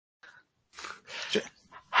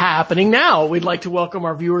Happening now. We'd like to welcome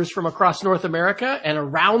our viewers from across North America and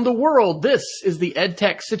around the world. This is the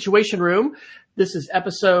EdTech Situation Room. This is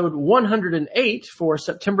episode 108 for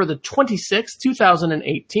September the 26th,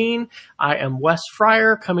 2018. I am Wes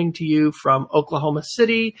Fryer coming to you from Oklahoma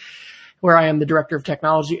City, where I am the Director of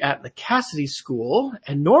Technology at the Cassidy School.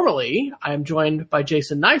 And normally I am joined by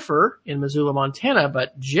Jason Neiffer in Missoula, Montana,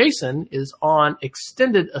 but Jason is on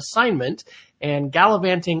extended assignment and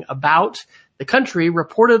gallivanting about the country,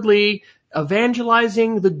 reportedly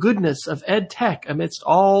evangelizing the goodness of ed tech amidst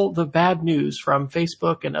all the bad news from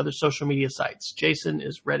Facebook and other social media sites. Jason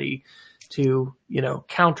is ready to,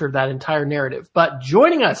 counter that entire narrative. But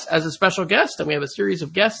joining us as a special guest, and we have a series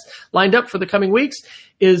of guests lined up for the coming weeks,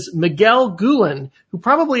 is Miguel Gulen, who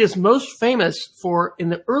probably is most famous for, in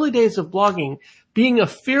the early days of blogging, being a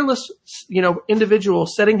fearless, individual,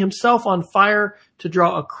 setting himself on fire to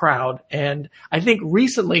draw a crowd. And I think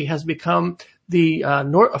recently has become the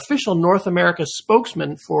official North America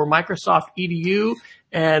spokesman for Microsoft EDU.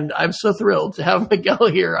 And I'm so thrilled to have Miguel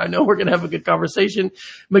here. I know we're going to have a good conversation.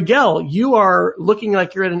 Miguel, you are looking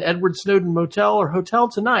like you're at an Edward Snowden motel or hotel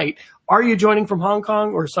tonight. Are you joining from Hong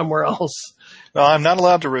Kong or somewhere else? No, I'm not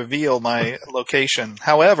allowed to reveal my location.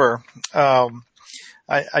 However,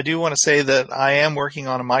 I do want to say that I am working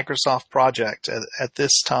on a Microsoft project at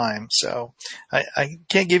this time. So I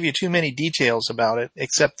can't give you too many details about it,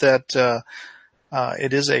 except that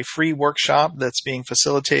it is a free workshop that's being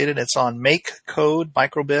facilitated. It's on Make Code,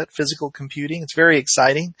 Microbit, Physical Computing. It's very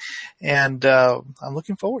exciting, and I'm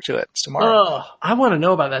looking forward to it. It's tomorrow. I want to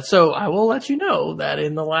know about that. So I will let you know that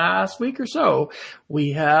in the last week or so,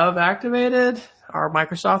 we have activated our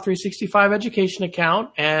Microsoft 365 education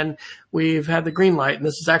account, and we've had the green light. And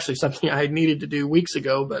this is actually something I needed to do weeks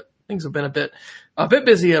ago, but things have been a bit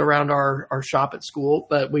busy around our shop at school.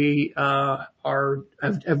 But we have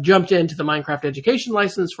jumped into the Minecraft education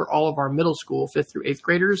license for all of our middle school 5th through 8th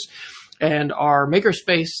graders. And our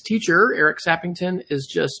Makerspace teacher, Eric Sappington, has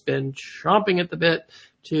just been chomping at the bit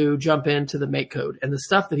to jump into the Make Code. And the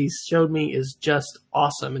stuff that he's showed me is just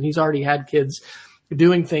awesome. And he's already had kids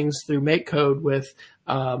doing things through Make Code with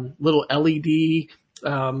little LED,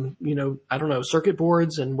 circuit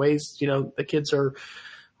boards and ways, the kids are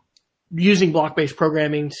using block-based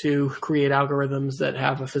programming to create algorithms that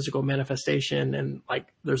have a physical manifestation. And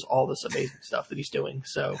there's all this amazing stuff that he's doing.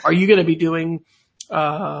 So are you going to be doing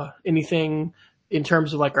anything in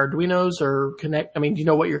terms of Arduinos or connect? I mean, do you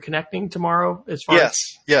know what you're connecting tomorrow as far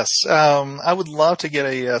Yes. I would love to get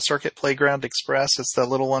a Circuit Playground Express. It's the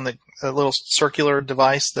little one, a little circular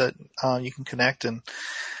device that you can connect, and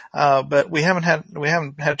but we haven't had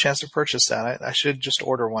a chance to purchase that. I should just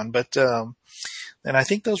order one, but and I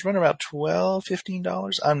think those run about $12,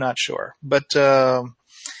 $15. I'm not sure, but the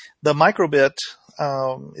Microbit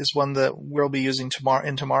is one that we'll be using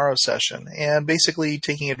in tomorrow's session, and basically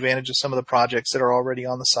taking advantage of some of the projects that are already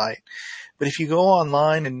on the site. But if you go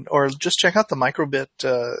online or just check out the Microbit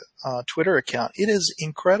Twitter account, it is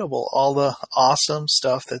incredible, all the awesome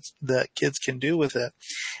stuff that kids can do with it.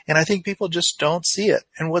 And I think people just don't see it.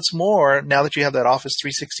 And what's more, now that you have that Office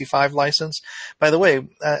 365 license, by the way,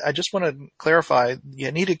 I just want to clarify,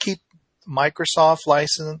 you need to keep Microsoft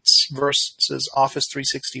license versus Office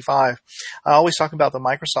 365. I always talk about the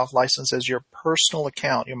Microsoft license as your personal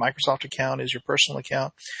account. Your Microsoft account is your personal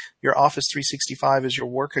account. Your Office 365 is your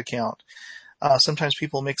work account. Sometimes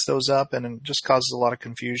people mix those up, and it just causes a lot of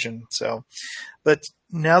confusion. So, but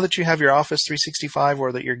now that you have your Office 365,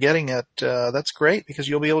 or that you're getting it, that's great, because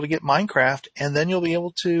you'll be able to get Minecraft, and then you'll be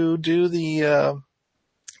able to do the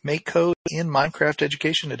Make Code in Minecraft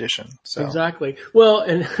Education Edition. So. Exactly. Well,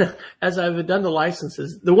 and as I've done the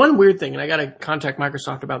licenses, the one weird thing, and I got to contact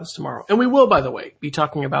Microsoft about this tomorrow, and we will, by the way, be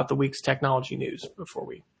talking about the week's technology news before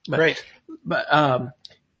we. Great. But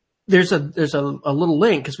there's a little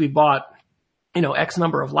link, because we bought X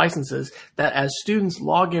number of licenses, that as students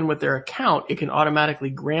log in with their account, it can automatically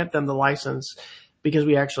grant them the license, because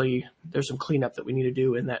there's some cleanup that we need to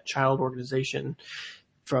do in that child organization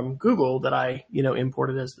from Google that I,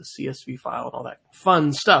 imported as the CSV file and all that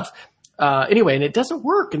fun stuff. Anyway, and it doesn't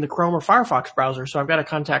work in the Chrome or Firefox browser. So I've got to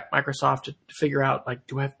contact Microsoft to figure out, I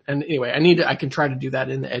can try to do that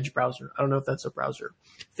in the Edge browser. I don't know if that's a browser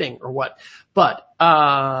thing or what, but,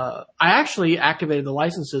 I actually activated the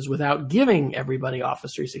licenses without giving everybody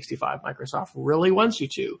Office 365. Microsoft really wants you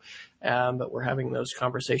to. But we're having those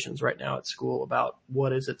conversations right now at school about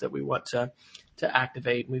what is it that we want to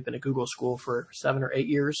activate. We've been at Google School for 7 or 8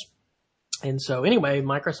 years. And so anyway,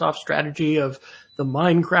 Microsoft's strategy of the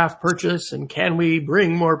Minecraft purchase, and can we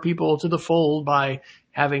bring more people to the fold by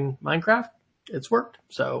having Minecraft? It's worked.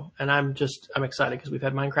 So, and I'm excited, because we've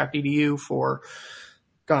had Minecraft EDU for,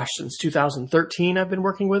 since 2013, I've been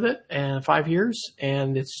working with it, and 5 years,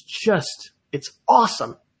 and it's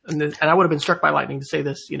awesome. And I would have been struck by lightning to say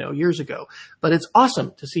this, years ago, but it's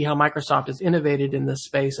awesome to see how Microsoft has innovated in this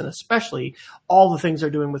space, and especially all the things they're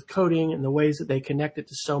doing with coding and the ways that they connect it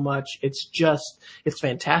to so much. It's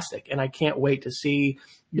fantastic. And I can't wait to see,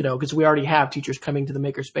 because we already have teachers coming to the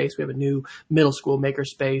makerspace. We have a new middle school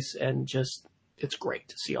makerspace, and it's great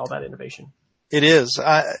to see all that innovation. It is.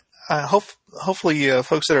 Hopefully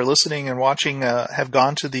folks that are listening and watching have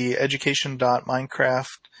gone to the education.minecraft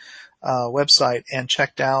website and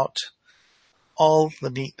checked out all the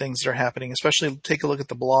neat things that are happening, especially take a look at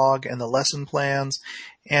the blog and the lesson plans.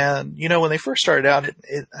 And, when they first started out,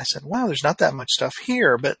 I said, wow, there's not that much stuff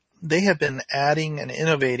here, but they have been adding and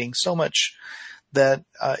innovating so much that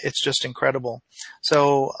it's just incredible.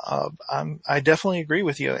 So I definitely agree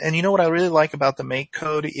with you. And what I really like about the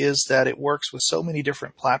MakeCode is that it works with so many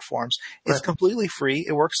different platforms. It's Right. completely free.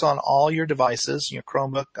 It works on all your devices, your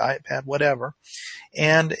Chromebook, iPad, whatever.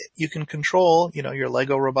 And you can control, your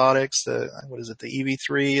Lego robotics, the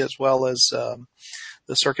EV3, as well as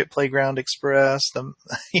the Circuit Playground Express, the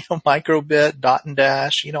Microbit, Dot and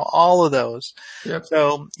Dash, all of those. Yep.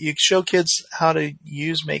 So you show kids how to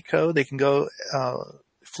use MakeCode. They can go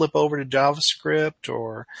flip over to JavaScript,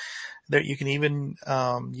 or you can even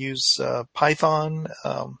use Python,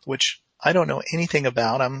 which I don't know anything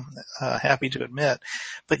about. I'm happy to admit.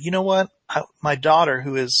 But you know what? My daughter,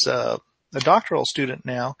 who is a doctoral student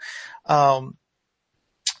now,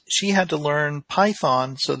 she had to learn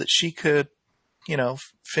Python so that she could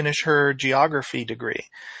finish her geography degree.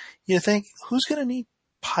 You think, who's going to need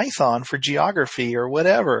Python for geography or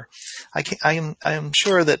whatever? I am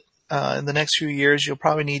sure that in the next few years you'll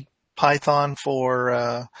probably need Python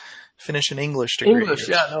for finish an English degree. English,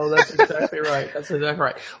 yeah, no, that's exactly right. That's exactly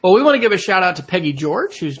right. Well, we want to give a shout out to Peggy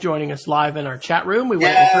George, who's joining us live in our chat room. We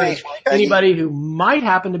want to encourage anybody who might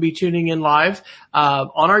happen to be tuning in live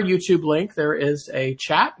on our YouTube link. There is a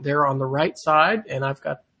chat there on the right side, and I've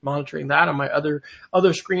got monitoring that on my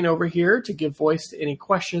other screen over here to give voice to any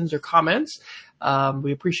questions or comments.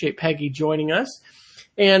 We appreciate Peggy joining us.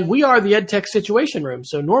 And we are the EdTech Situation Room.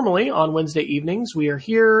 So normally on Wednesday evenings, we are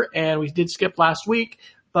here, and we did skip last week,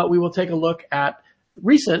 but we will take a look at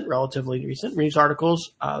relatively recent news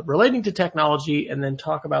articles relating to technology, and then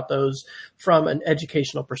talk about those from an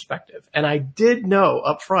educational perspective. And I did know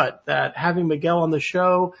up front that having Miguel on the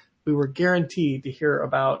show, we were guaranteed to hear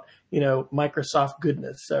about Microsoft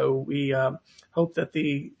goodness. So we hope that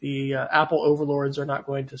the Apple overlords are not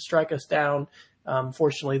going to strike us down.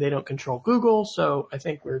 Fortunately, they don't control Google, so I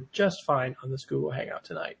think we're just fine on this Google Hangout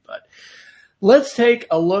tonight. But let's take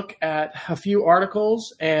a look at a few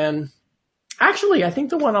articles. And actually, I think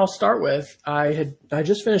the one I'll start with, I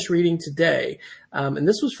just finished reading today, and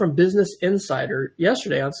this was from Business Insider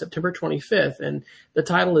yesterday on September 25th, and the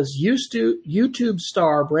title is YouTube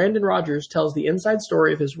star Brandon Rogers tells the inside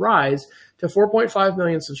story of his rise to 4.5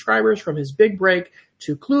 million subscribers, from his big break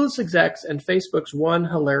to clueless execs and Facebook's one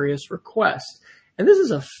hilarious request. And this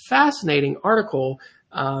is a fascinating article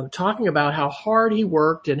talking about how hard he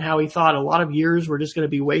worked and how he thought a lot of years were just going to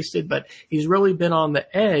be wasted, but he's really been on the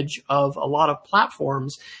edge of a lot of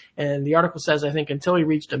platforms. And the article says, I think until he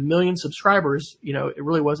reached 1 million subscribers, it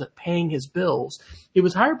really wasn't paying his bills. He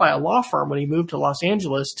was hired by a law firm when he moved to Los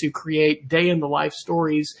Angeles to create day in the life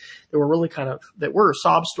stories that were really that were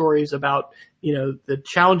sob stories about, the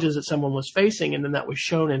challenges that someone was facing. And then that was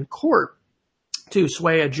shown in court to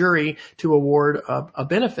sway a jury to award a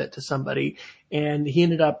benefit to somebody. And he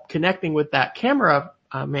ended up connecting with that camera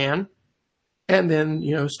man, and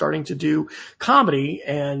then, starting to do comedy.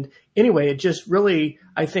 And anyway, it just really,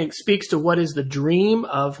 I think, speaks to what is the dream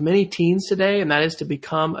of many teens today, and that is to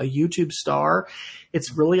become a YouTube star.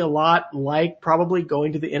 It's really a lot like probably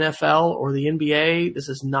going to the NFL or the NBA. This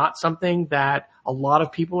is not something that a lot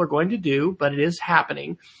of people are going to do, but it is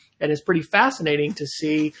happening. And it's pretty fascinating to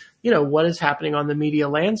see, what is happening on the media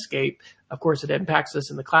landscape. Of course, it impacts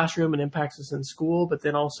us in the classroom and impacts us in school, but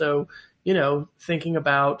then also, thinking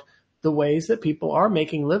about the ways that people are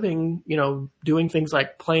making living, doing things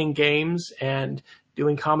like playing games and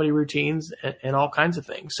doing comedy routines and all kinds of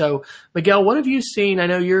things. So, Miguel, what have you seen? I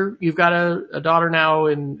know you've got a daughter now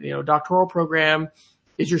in, doctoral program.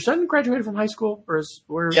 Is your son graduated from high school, or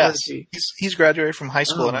where Yes, is he? he's graduated from high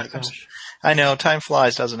school. Oh, my and gosh. I know, time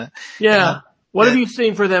flies, doesn't it? Yeah. What have you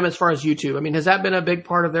seen for them as far as YouTube? I mean, has that been a big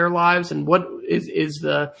part of their lives? And what is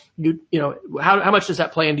how much does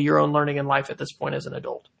that play into your own learning and life at this point as an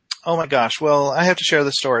adult? Oh my gosh! Well, I have to share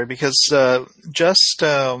this story because when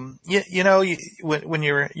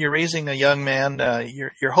you're raising a young man,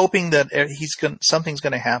 you're hoping that something's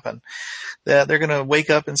going to happen, that they're going to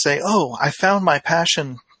wake up and say, "Oh, I found my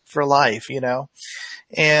passion for life,"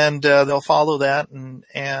 and they'll follow that, and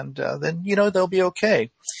then they'll be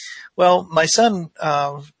okay. Well, my son,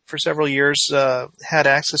 for several years, had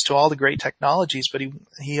access to all the great technologies, but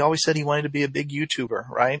he always said he wanted to be a big YouTuber,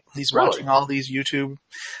 right? He's watching all these YouTube,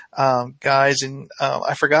 guys, and,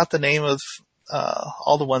 I forgot the name of,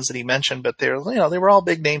 all the ones that he mentioned, but they were all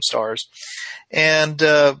big name stars. And,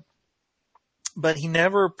 but he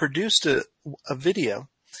never produced a video.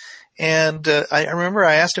 And, I remember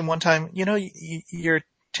I asked him one time, your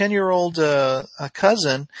 10-year-old,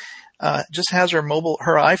 cousin, just has her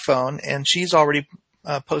iPhone, and she's already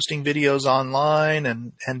posting videos online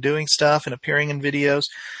and doing stuff and appearing in videos.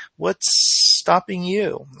 What's stopping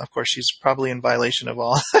you? Of course, she's probably in violation of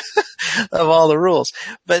all of all the rules,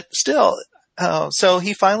 but still. So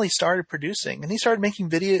he finally started producing, and he started making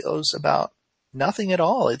videos about nothing at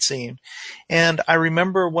all, it seemed. And I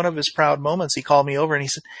remember one of his proud moments. He called me over and he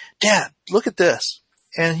said, "Dad, look at this,"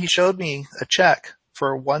 and he showed me a check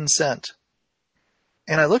for 1 cent.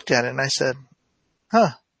 And I looked at it and I said,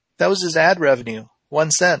 "Huh, that was his ad revenue, 1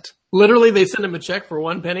 cent." Literally, they sent him a check for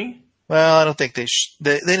 1 penny? Well, I don't think they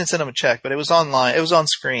didn't send him a check, but it was online. It was on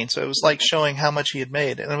screen. So it was like showing how much he had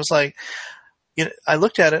made. And it was like, I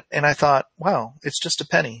looked at it and I thought, wow, it's just a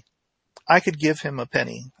penny. I could give him a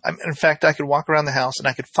penny. In fact, I could walk around the house and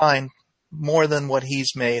I could find more than what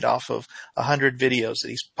he's made off of 100 videos that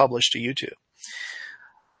he's published to YouTube.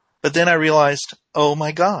 But then I realized, oh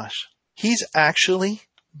my gosh, he's actually,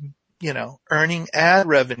 earning ad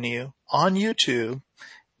revenue on YouTube.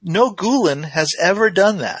 No Gulen has ever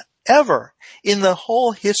done that, ever. In the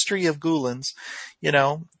whole history of Gulens,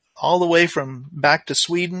 all the way from back to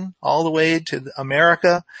Sweden, all the way to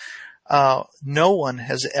America, no one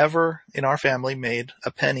has ever in our family made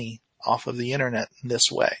a penny off of the internet in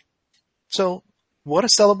this way. So what a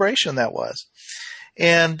celebration that was.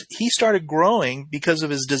 And he started growing because of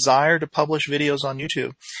his desire to publish videos on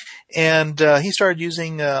YouTube. And he started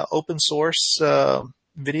using open source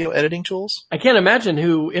video editing tools. I can't imagine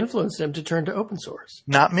who influenced him to turn to open source.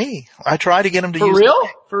 Not me. I tried to get him to use Linux.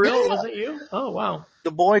 For real? Was it you? Oh, wow.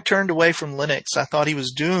 The boy turned away from Linux. I thought he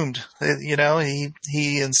was doomed.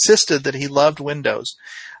 He insisted that he loved Windows.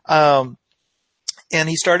 And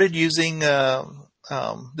he started using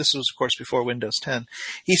this was, of course, before Windows 10.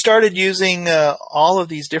 He started using all of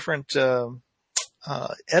these different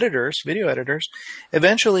editors, video editors.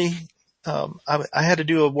 Eventually, I had to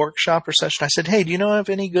do a workshop or session. I said, "Hey, do you know of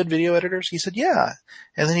any good video editors?" He said, "Yeah."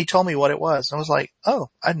 And then he told me what it was. I was like, "Oh,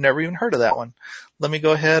 I'd never even heard of that one. Let me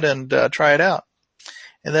go ahead and try it out."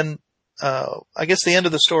 And then I guess the end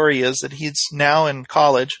of the story is that he's now in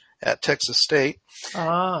college at Texas State.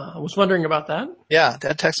 I was wondering about that. Yeah,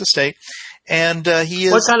 at Texas State. And he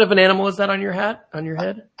is... What kind of an animal is that on your hat, on your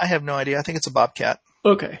head? I have no idea. I think it's a bobcat.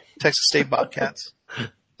 Okay. Texas State Bobcats.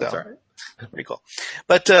 That's all right. Pretty cool.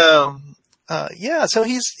 But yeah, so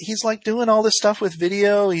he's like doing all this stuff with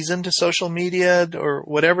video. He's into social media or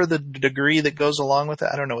whatever the degree that goes along with it.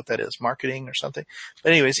 I don't know what that is, marketing or something.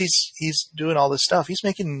 But anyways, he's doing all this stuff. He's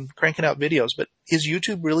cranking out videos. But is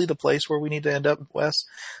YouTube really the place where we need to end up, Wes?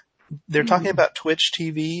 They're talking about Twitch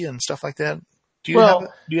TV and stuff like that. Do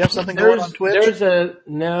you have something going on Twitch?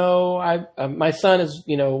 My son is,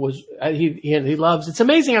 he loves, it's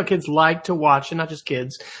amazing how kids like to watch, and not just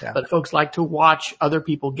kids, but folks like to watch other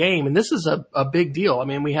people game. And this is a big deal. I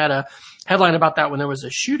mean, we had a headline about that when there was a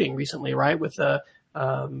shooting recently, right? With the,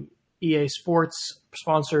 EA Sports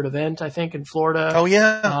sponsored event, I think, in Florida. Oh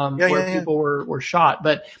yeah. Where people were shot.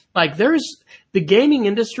 But like the gaming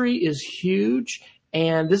industry is huge.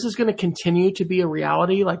 And this is going to continue to be a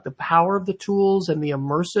reality, like the power of the tools and the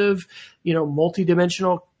immersive,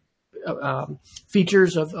 multidimensional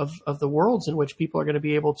features of the worlds in which people are going to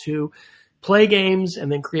be able to play games and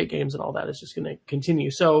then create games, and all that is just going to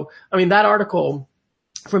continue. So, I mean, that article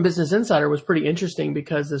from Business Insider was pretty interesting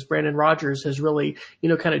because this Brandon Rogers has really,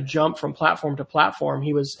 kind of jumped from platform to platform.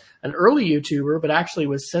 He was an early YouTuber, but actually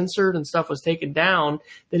was censored and stuff was taken down.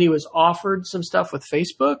 Then he was offered some stuff with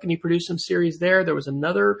Facebook and he produced some series there. There was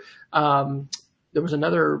another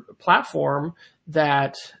platform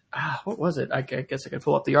that, what was it? I guess I could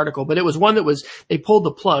pull up the article, but it was one that they pulled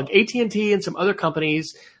the plug. AT&T and some other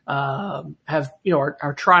companies, are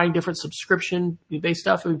trying different subscription based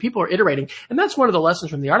stuff. I mean, people are iterating. And that's one of the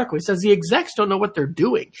lessons from the article. He says the execs don't know what they're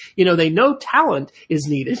doing. They know talent is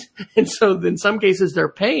needed. And so in some cases they're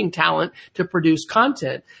paying talent to produce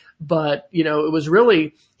content. but it was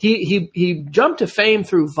really, he jumped to fame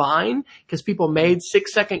through Vine because people made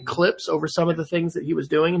 6-second clips over some of the things that he was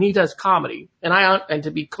doing, and he does comedy. And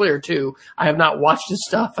to be clear too, I have not watched his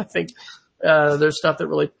stuff. I think there's stuff that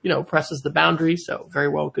really, presses the boundaries. So very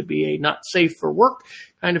well could be a not safe for work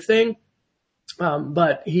kind of thing.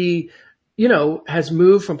 But he, has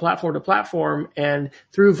moved from platform to platform, and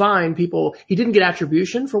through Vine, he didn't get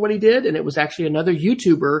attribution for what he did. And it was actually another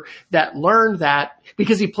YouTuber that learned that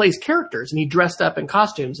because he plays characters and he dressed up in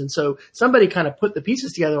costumes. And so somebody kind of put the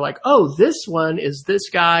pieces together like, oh, this one is this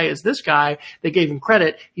guy. They gave him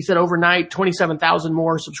credit. He said overnight, 27,000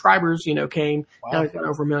 more subscribers, came. Wow. Now he's got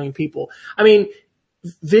over 1 million people. I mean,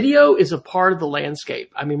 video is a part of the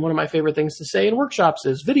landscape. I mean, one of my favorite things to say in workshops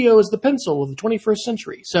is video is the pencil of the 21st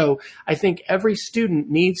century. So I think every student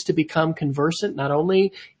needs to become conversant, not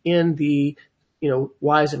only in the,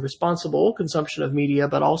 wise and responsible consumption of media,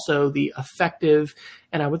 but also the effective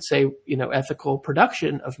and I would say, ethical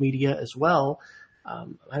production of media as well.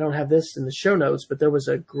 I don't have this in the show notes, but there was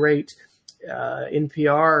a great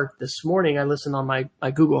NPR this morning. I listened on my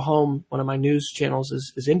Google Home. One of my news channels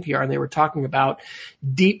is NPR, and they were talking about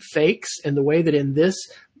deep fakes and the way that in these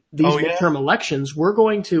midterm elections, we're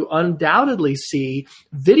going to undoubtedly see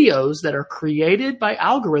videos that are created by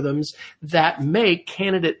algorithms that make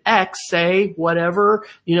candidate X say whatever,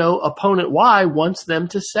 opponent Y wants them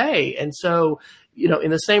to say. And so, in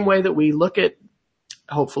the same way that we look at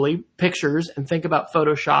hopefully pictures and think about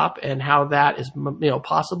Photoshop and how that is,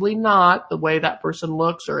 possibly not the way that person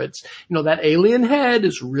looks, or it's, that alien head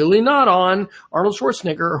is really not on Arnold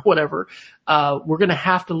Schwarzenegger or whatever. We're going to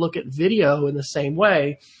have to look at video in the same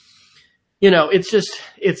way.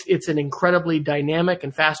 It's an incredibly dynamic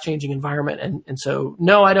and fast changing environment. And so,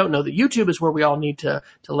 no, I don't know that YouTube is where we all need to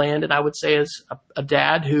land. And I would say as a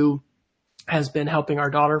dad who has been helping our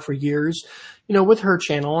daughter for years, with her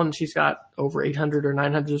channel, and she's got over 800 or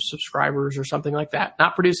 900 subscribers or something like that,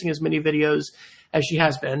 not producing as many videos as she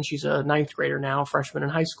has been. She's a 9th grader now, freshman in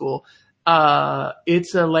high school.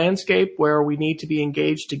 It's a landscape where we need to be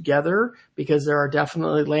engaged together because there are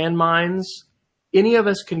definitely landmines. Any of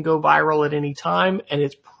us can go viral at any time, and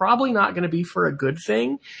it's probably not going to be for a good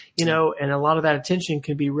thing, and a lot of that attention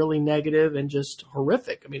can be really negative and just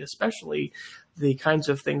horrific. I mean, especially the kinds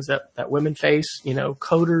of things that women face,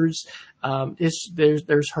 coders,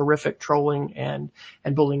 there's horrific trolling and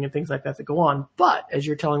bullying and things like that go on. But as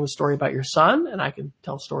you're telling the story about your son, and I can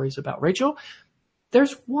tell stories about Rachel,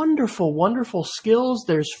 there's wonderful, wonderful skills.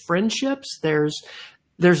 There's friendships. There's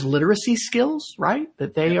literacy skills, right?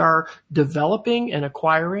 That they are developing and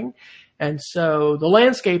acquiring. And so the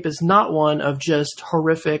landscape is not one of just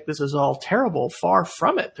horrific, this is all terrible. Far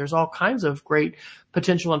from it. There's all kinds of great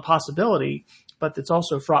potential and possibility, but it's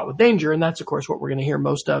also fraught with danger. And that's, of course, what we're going to hear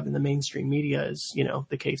most of in the mainstream media is,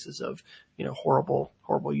 the cases of, horrible,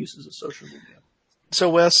 horrible uses of social media. So,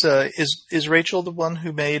 Wes, is Rachel the one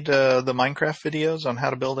who made the Minecraft videos on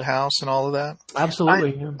how to build a house and all of that?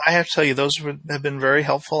 Absolutely. I have to tell you, those have been very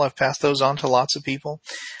helpful. I've passed those on to lots of people.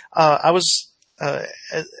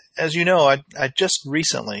 As you know, I just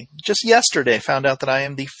yesterday, found out that I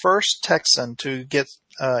am the first Texan to get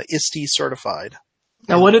ISTE certified.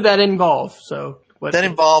 Now, what did that involve? That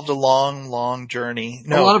involved a long, long journey.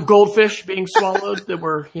 A lot of goldfish being swallowed that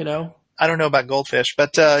were, I don't know about goldfish,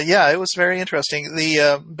 but it was very interesting.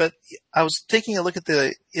 But I was taking a look at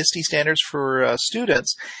the ISTE standards for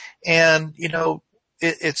students, and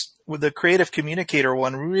it's with the creative communicator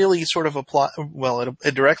one really sort of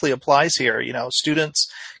it directly applies here. Students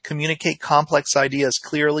communicate complex ideas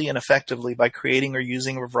clearly and effectively by creating or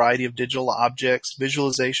using a variety of digital objects,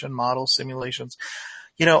 visualization, models, simulations.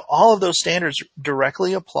 All of those standards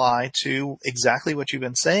directly apply to exactly what you've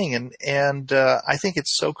been saying. And I think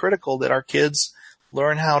it's so critical that our kids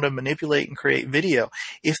learn how to manipulate and create video.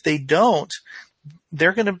 If they don't,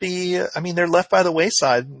 they're going to be, they're left by the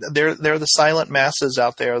wayside. They're the silent masses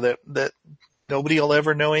out there that nobody will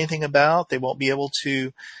ever know anything about. They won't be able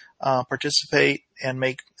to participate and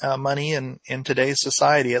make money in today's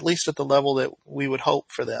society, at least at the level that we would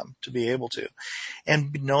hope for them to be able to.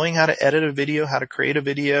 And knowing how to edit a video, how to create a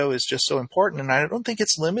video is just so important. And I don't think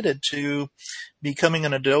it's limited to becoming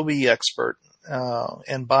an Adobe expert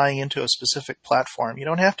and buying into a specific platform. You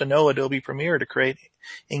don't have to know Adobe Premiere to create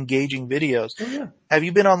engaging videos. Oh, yeah. Have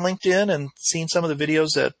you been on LinkedIn and seen some of the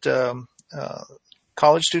videos that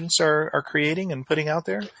college students are creating and putting out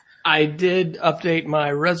there? I did update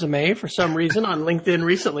my resume for some reason on LinkedIn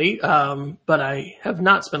recently, but I have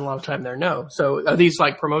not spent a lot of time there, no. So are these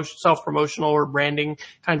like self-promotional or branding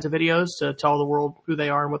kinds of videos to tell the world who they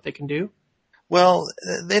are and what they can do? Well,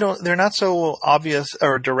 they're not so obvious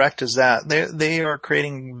or direct as that. They are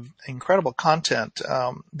creating incredible content.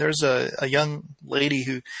 There's a young lady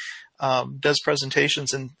who does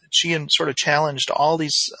presentations, and she sort of challenged all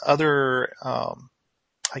these other,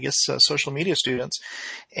 social media students,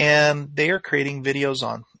 and they are creating videos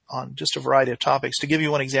on just a variety of topics. To give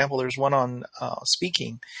you one example, there's one on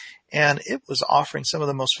speaking, and it was offering some of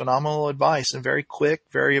the most phenomenal advice, and very quick,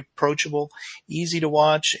 very approachable, easy to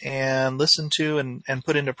watch and listen to and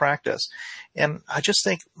put into practice. And I just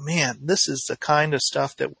think, man, this is the kind of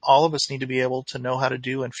stuff that all of us need to be able to know how to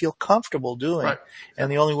do and feel comfortable doing. Right. And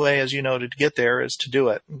the only way, as you know, to get there is to do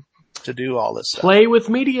it. To do all this stuff. Play with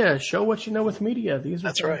media. Show what you know with media. These are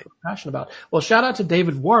That's things right. we're passionate about. Well, shout out to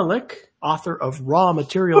David Warlick, author of Raw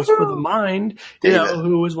Materials for the Mind,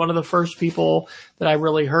 who was one of the first people that I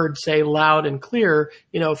really heard say loud and clear,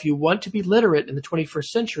 if you want to be literate in the 21st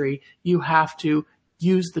century, you have to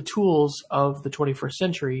use the tools of the 21st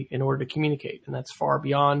century in order to communicate. And that's far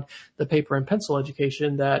beyond the paper and pencil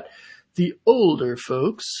education that the older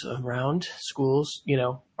folks around schools,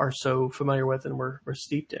 are so familiar with and we're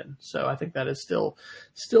steeped in. So I think that is still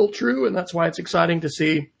true. And that's why it's exciting to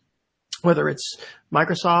see whether it's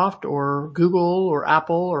Microsoft or Google or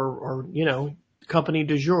Apple or company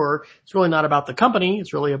du jour. It's really not about the company.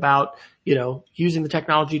 It's really about, using the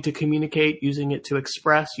technology to communicate, using it to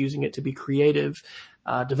express, using it to be creative,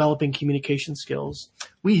 developing communication skills.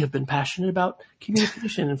 We have been passionate about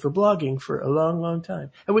communication and for blogging for a long, long time.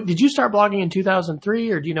 And did you start blogging in 2003,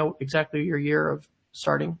 or do you know exactly your year of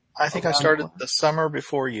starting? I think I started the summer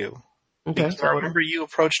before you. Okay. Because I remember you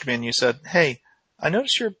approached me and you said, "Hey, I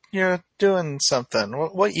noticed you're doing something."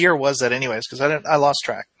 What year was that, anyways? Because I lost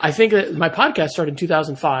track. I think that my podcast started in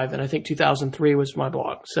 2005, and I think 2003 was my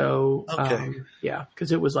blog. So, okay.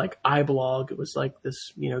 Because it was like iBlog. It was like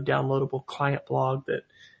this, downloadable client blog that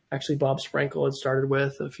actually Bob Sprankle had started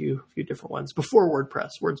with, a few different ones before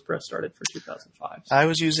WordPress. WordPress started for 2005. I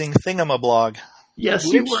was using Thingamablog. Yes,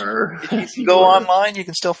 you were. If you go online, you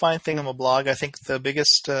can still find Thingamablog. I think the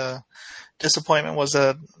biggest disappointment was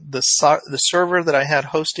the server that I had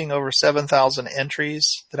hosting over 7,000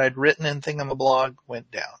 entries that I'd written in Thingamablog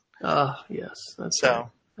went down. Yes, that's right.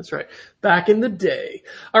 That's right. Back in the day.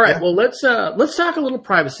 All right. Yeah. Well, let's talk a little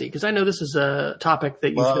privacy, because I know this is a topic that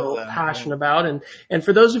you feel passionate about. And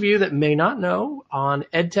for those of you that may not know, on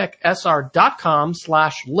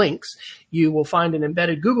edtechsr.com/links, you will find an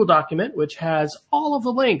embedded Google document which has all of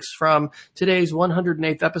the links from today's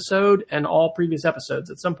 108th episode and all previous episodes.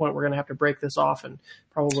 At some point, we're going to have to break this off and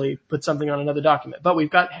probably put something on another document. But we've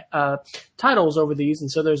got titles over these, and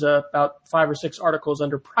so there's about 5 or 6 articles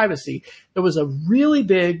under privacy. There was a really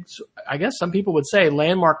big, I guess some people would say,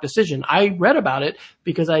 landmark decision. I read about it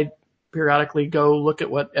because I periodically go look at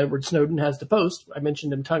what Edward Snowden has to post. I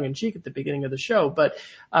mentioned him tongue-in-cheek at the beginning of the show, but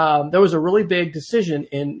there was a really big decision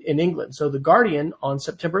in England. So The Guardian on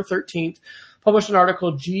September 13th published an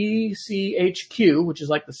article, GCHQ, which is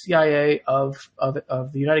like the CIA of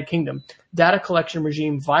the United Kingdom. Data collection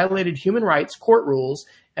regime violated human rights, court rules,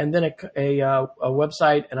 and then a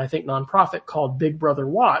website and I think nonprofit called Big Brother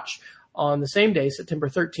Watch on the same day, September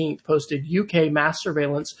 13th, posted UK mass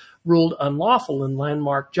surveillance ruled unlawful in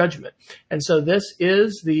landmark judgment. And so this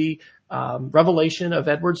is the revelation of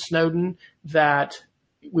Edward Snowden, that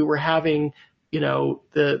we were having,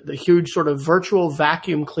 the huge sort of virtual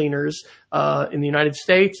vacuum cleaners in the United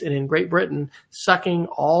States and in Great Britain, sucking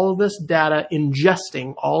all of this data,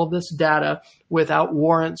 ingesting all of this data without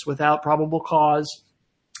warrants, without probable cause,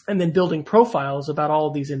 and then building profiles about all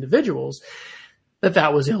of these individuals.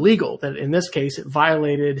 That was illegal, that in this case it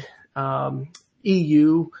violated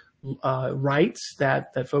EU rights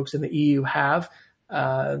that folks in the EU have.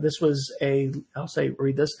 This was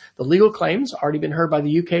read this. The legal claims already been heard by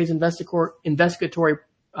the UK's investigatory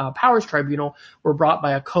powers tribunal were brought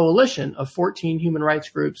by a coalition of 14 human rights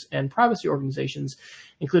groups and privacy organizations,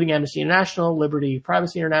 including Amnesty International, Liberty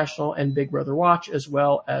Privacy International, and Big Brother Watch, as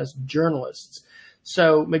well as journalists.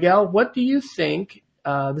 So, Miguel, what do you think?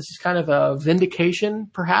 This is kind of a vindication,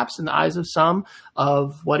 perhaps, in the eyes of some,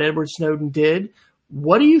 of what Edward Snowden did.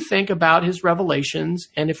 What do you think about his revelations?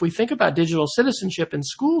 And if we think about digital citizenship in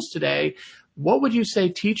schools today, what would you say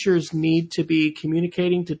teachers need to be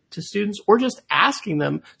communicating to students, or just asking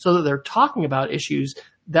them so that they're talking about issues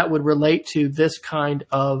that would relate to this kind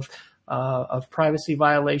of privacy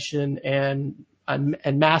violation and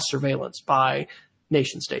mass surveillance by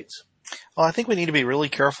nation states? Well, I think we need to be really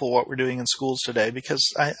careful what we're doing in schools today,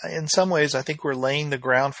 because in some ways I think we're laying the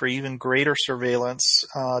ground for even greater surveillance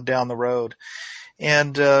down the road.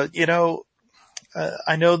 And, I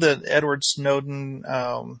know that Edward Snowden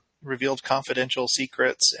revealed confidential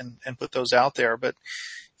secrets and put those out there. But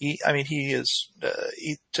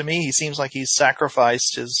to me, he seems like he's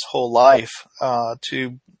sacrificed his whole life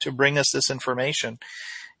to bring us this information.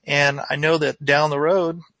 And I know that down the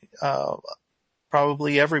road,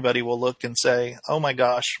 probably everybody will look and say, "Oh my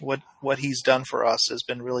gosh, what he's done for us has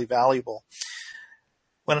been really valuable."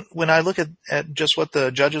 When I look at just what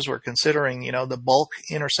the judges were considering, the bulk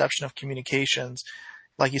interception of communications,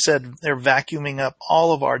 like you said, they're vacuuming up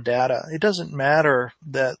all of our data. It doesn't matter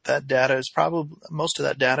that data is most of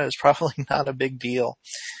that data is probably not a big deal.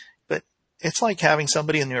 But it's like having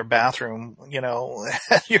somebody in your bathroom,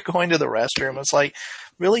 you're going to the restroom. It's like,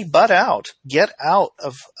 really butt out, get out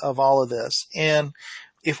of all of this. And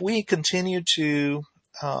if we continue to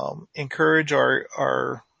encourage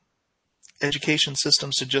our education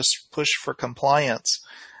systems to just push for compliance,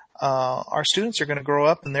 our students are going to grow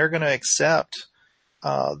up and they're going to accept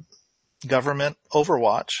government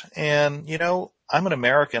overwatch. And I'm an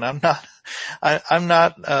American. I'm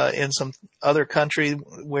not in some other country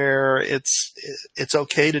where it's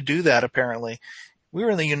okay to do that. Apparently, we're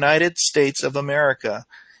in the United States of America,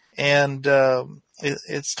 and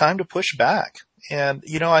it's time to push back. And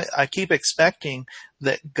I keep expecting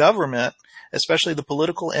that government, especially the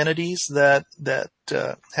political entities that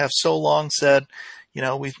have so long said,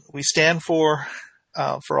 we stand for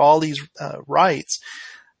all these rights.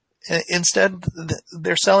 Instead,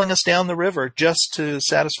 they're selling us down the river just to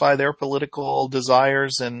satisfy their political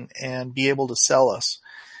desires and be able to sell us.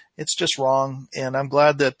 It's just wrong, and I'm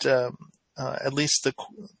glad that at least the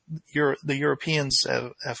Europeans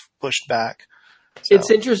have pushed back. So.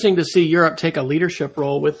 It's interesting to see Europe take a leadership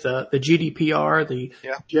role with the GDPR, the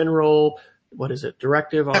general, what is it,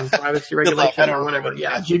 directive on privacy regulation or whatever.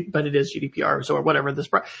 Yeah, but it is GDPR, or whatever this,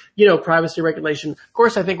 privacy regulation. Of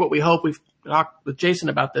course, I think what we hope, we've talked with Jason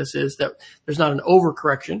about this, is that there's not an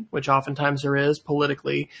overcorrection, which oftentimes there is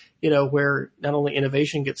politically, where not only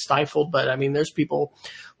innovation gets stifled, but there's people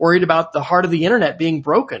worried about the heart of the internet being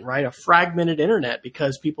broken, right? A fragmented internet,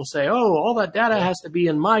 because people say, oh, all that data has to be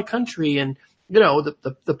in my country. And,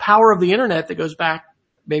 the power of the internet that goes back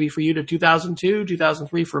maybe for you to 2002,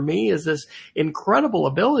 2003 for me, is this incredible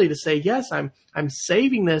ability to say, yes, I'm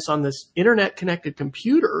saving this on this internet connected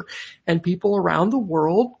computer, and people around the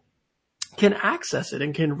world can access it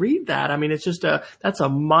and can read that. It's just that's a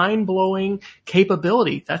mind blowing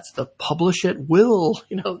capability. That's the publish at will,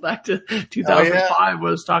 back to 2005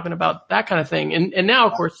 was talking about that kind of thing. And now,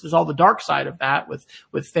 of course, there's all the dark side of that with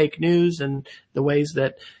fake news and the ways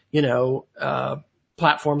that,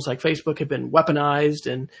 platforms like Facebook have been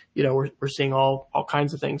weaponized, and, we're seeing all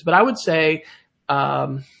kinds of things. But I would say,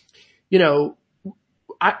 Edward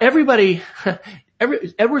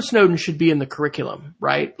Snowden should be in the curriculum,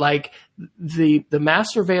 right? Like the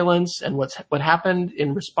mass surveillance and what happened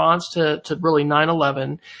in response to really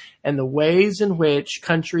 9/11, and the ways in which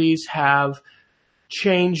countries have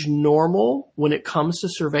changed normal when it comes to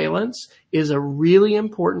surveillance is a really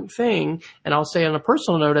important thing. And I'll say on a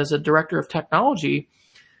personal note, as a director of technology,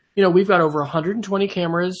 we've got over 120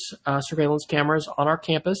 cameras, surveillance cameras on our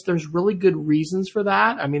campus. There's really good reasons for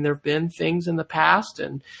that. There have been things in the past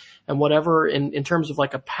and whatever in terms of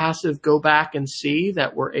like a passive go back and see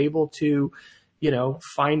that we're able to,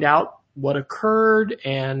 find out what occurred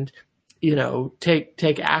and,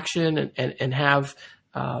 take action and have,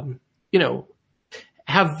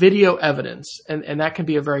 have video evidence. And that can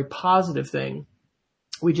be a very positive thing.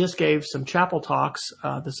 We just gave some chapel talks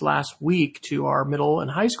this last week to our middle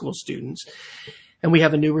and high school students, and we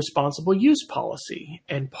have a new responsible use policy.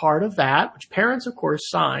 And part of that, which parents, of course,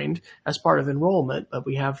 signed as part of enrollment, but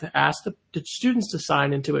we have asked the students to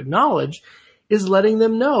sign and to acknowledge, is letting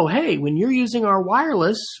them know, hey, when you're using our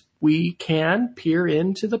wireless, we can peer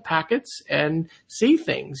into the packets and see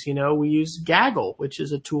things. We use Gaggle, which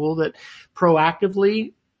is a tool that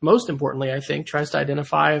proactively, most importantly, I think, tries to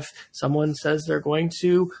identify if someone says they're going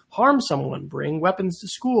to harm someone, bring weapons to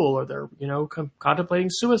school, or they're, contemplating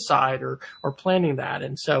suicide or planning that.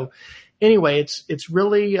 And so anyway, it's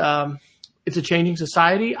really, it's a changing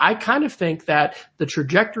society. I kind of think that the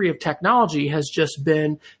trajectory of technology has just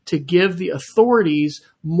been to give the authorities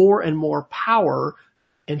more and more power,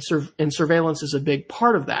 and surveillance is a big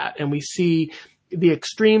part of that. And we see the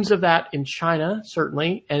extremes of that in China,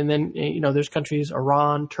 certainly. And then, there's countries,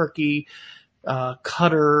 Iran, Turkey,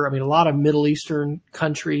 Qatar. A lot of Middle Eastern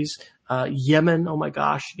countries, Yemen. Oh my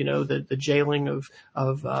gosh, the jailing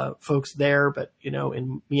of folks there, but,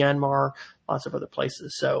 in Myanmar, lots of other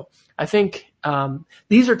places. So I think,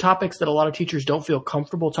 these are topics that a lot of teachers don't feel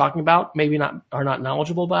comfortable talking about, maybe are not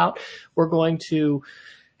knowledgeable about. We're going to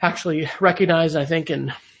actually recognize, I think,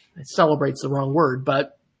 and it celebrates the wrong word,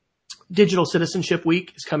 but Digital Citizenship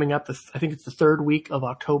Week is coming up. I think it's the third week of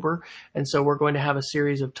October. And so we're going to have a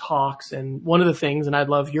series of talks. And one of the things, and I'd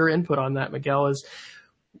love your input on that, Miguel, is,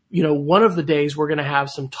 one of the days we're going to have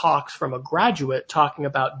some talks from a graduate talking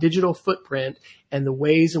about digital footprint and the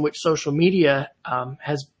ways in which social media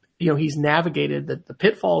has, he's navigated the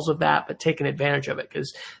pitfalls of that, but taken advantage of it.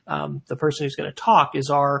 Because the person who's going to talk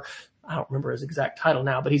is I don't remember his exact title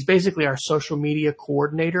now, but he's basically our social media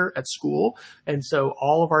coordinator at school. And so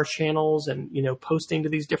all of our channels and, posting to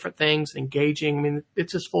these different things, engaging,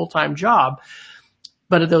 it's his full-time job.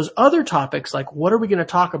 But those other topics, like what are we going to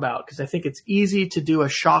talk about? Because I think it's easy to do a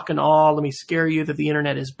shock and awe. Let me scare you that the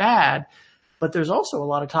internet is bad. But there's also a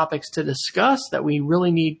lot of topics to discuss that we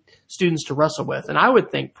really need students to wrestle with. And I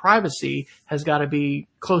would think privacy has got to be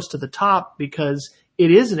close to the top because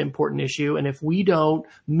it is an important issue. And if we don't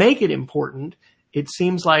make it important, it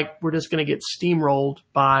seems like we're just going to get steamrolled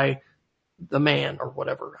by the man or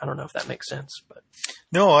whatever. I don't know if that makes sense. But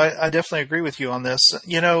no, I definitely agree with you on this.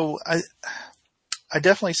 I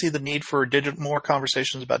definitely see the need for more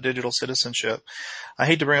conversations about digital citizenship. I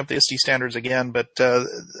hate to bring up the ISTE standards again, but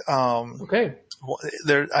okay,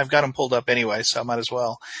 I've got them pulled up anyway, so I might as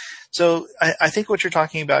well. So I think what you're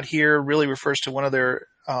talking about here really refers to one of their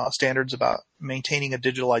standards about maintaining a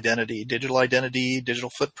digital identity, digital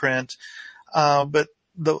footprint. But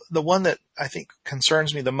the one that I think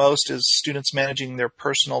concerns me the most is students managing their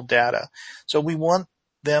personal data. So we want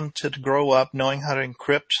them to grow up knowing how to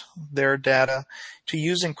encrypt their data, to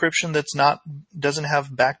use encryption doesn't have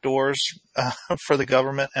backdoors for the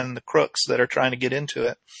government and the crooks that are trying to get into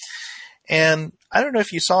it. And I don't know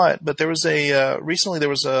if you saw it, but there was recently there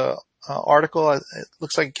was a article. It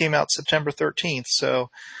looks like it came out September 13th.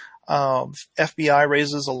 So FBI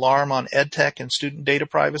raises alarm on EdTech and student data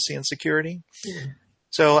privacy and security. Mm-hmm.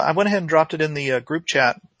 So I went ahead and dropped it in the group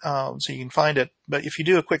chat so you can find it. But if you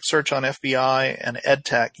do a quick search on FBI and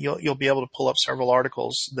EdTech, you'll be able to pull up several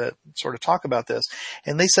articles that sort of talk about this.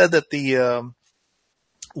 And they said that the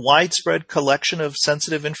widespread collection of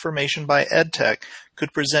sensitive information by EdTech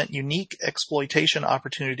could present unique exploitation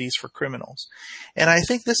opportunities for criminals. And I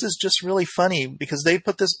think this is just really funny because they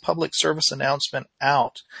put this public service announcement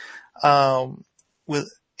out with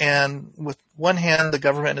one hand, the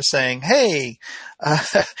government is saying, hey,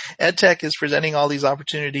 EdTech is presenting all these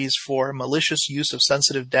opportunities for malicious use of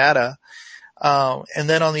sensitive data. And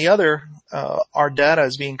then on the other, our data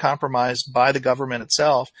is being compromised by the government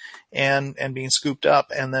itself and being scooped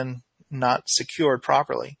up and then not secured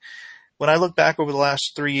properly. When I look back over the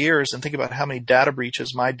last 3 years and think about how many data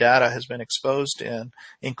breaches my data has been exposed in,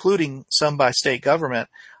 including some by state government,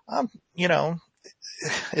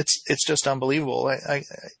 it's just unbelievable. I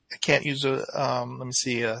can't use a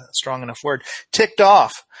strong enough word. Ticked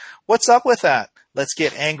off. What's up with that? Let's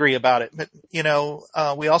get angry about it. But,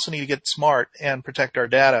 we also need to get smart and protect our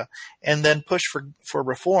data and then push for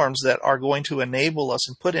reforms that are going to enable us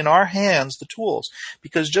and put in our hands the tools.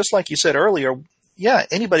 Because just like you said earlier, yeah,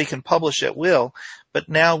 anybody can publish at will, but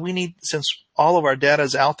now we need, since all of our data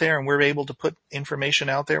is out there and we're able to put information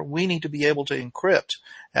out there, we need to be able to encrypt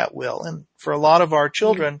at will. And for a lot of our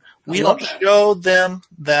children, we don't show them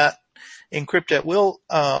that encrypt at will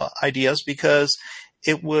ideas because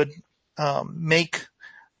it would make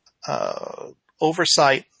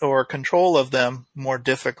oversight or control of them more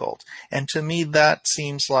difficult. And to me, that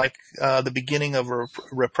seems like the beginning of a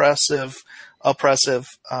oppressive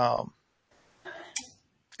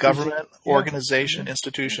government, organization,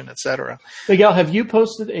 institution, etc. Miguel, have you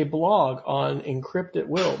posted a blog on Encrypt at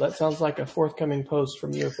Will? That sounds like a forthcoming post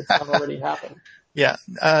from you if it's not already happened. Yeah.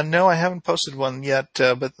 No, I haven't posted one yet,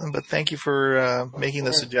 but thank you for making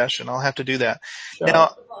the suggestion. I'll have to do that. Sure.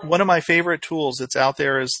 Now, one of my favorite tools that's out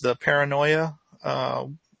there is the Paranoia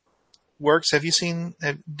Works. Have you seen?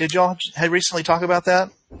 Did y'all recently talk about that?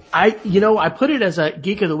 I put it as a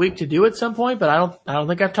Geek of the Week to do at some point, but I don't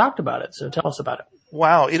think I've talked about it. So tell us about it.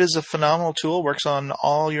 Wow, it is a phenomenal tool. Works on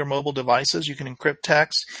all your mobile devices. You can encrypt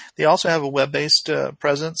text. They also have a web-based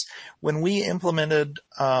presence. When we implemented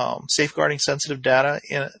safeguarding sensitive data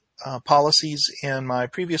in policies in my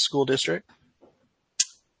previous school district,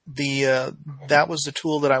 that was the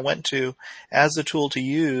tool that I went to as the tool to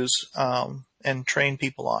use and train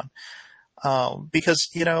people on. Because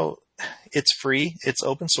it's free, it's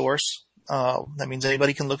open source. That means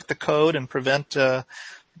anybody can look at the code and prevent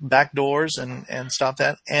backdoors and stop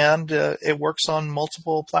that. And it works on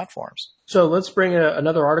multiple platforms. So let's bring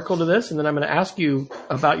another article to this, and then I'm going to ask you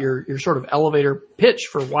about your sort of elevator pitch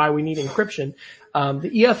for why we need encryption.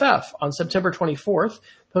 The EFF on September 24th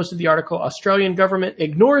posted the article, Australian government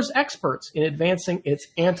ignores experts in advancing its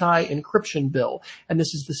anti-encryption bill. And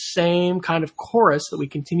this is the same kind of chorus that we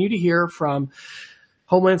continue to hear from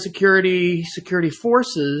Homeland Security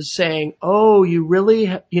forces saying, oh, you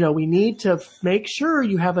really, we need to make sure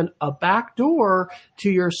you have a back door to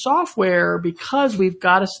your software because we've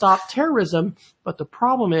got to stop terrorism. But the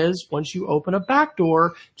problem is once you open a back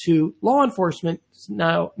door to law enforcement,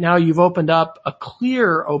 now you've opened up a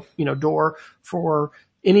clear, door for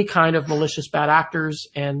any kind of malicious bad actors,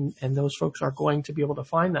 and those folks are going to be able to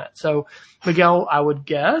find that. So, Miguel, I would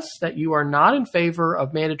guess that you are not in favor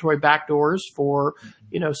of mandatory backdoors for,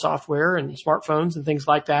 software and smartphones and things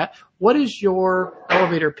like that. What is your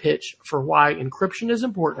elevator pitch for why encryption is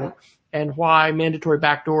important and why mandatory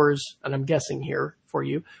backdoors, and I'm guessing here for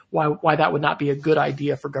you, why that would not be a good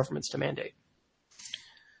idea for governments to mandate?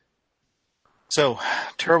 So,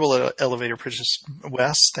 terrible elevator pitches,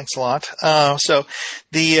 Wes. Thanks a lot. As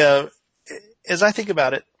I think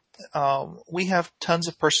about it, we have tons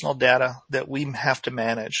of personal data that we have to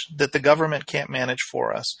manage that the government can't manage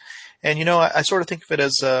for us. And, I sort of think of it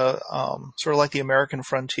as sort of like the American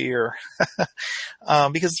frontier,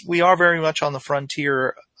 because we are very much on the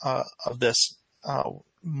frontier of this.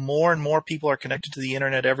 More and more people are connected to the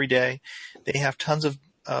internet every day. They have tons of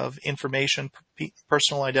information,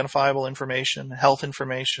 personal identifiable information, health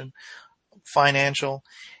information, financial,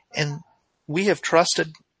 and we have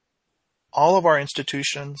trusted all of our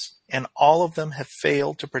institutions, and all of them have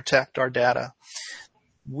failed to protect our data.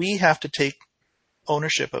 We have to take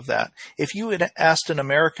ownership of that. If you had asked an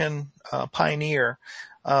American pioneer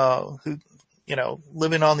who,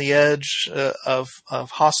 living on the edge of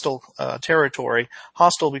hostile territory,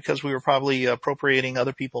 hostile because we were probably appropriating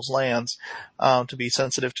other people's lands, to be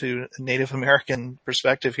sensitive to Native American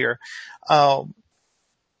perspective here,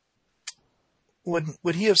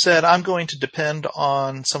 would he have said, I'm going to depend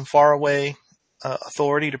on some faraway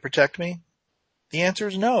authority to protect me? The answer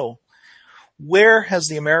is no. Where has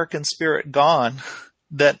the American spirit gone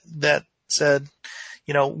that said,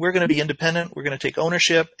 we're going to be independent, we're going to take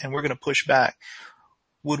ownership, and we're going to push back?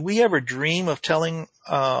 Would we ever dream of telling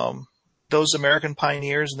those American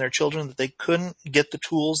pioneers and their children that they couldn't get the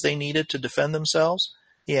tools they needed to defend themselves?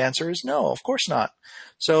 The answer is no, of course not.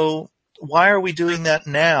 So why are we doing that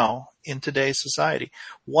now in today's society?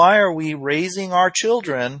 Why are we raising our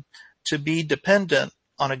children to be dependent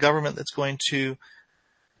on a government that's going to,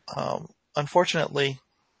 unfortunately,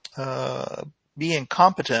 be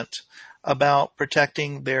incompetent about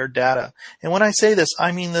protecting their data? And when I say this,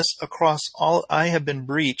 I mean this across all. I have been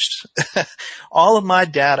breached. All of my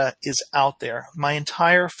data is out there. My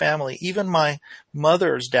entire family, even my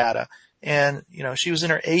mother's data. And, she was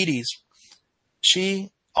in her 80s.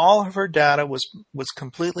 All of her data was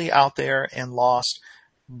completely out there and lost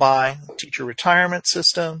by teacher retirement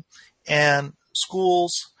system and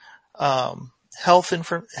schools, health,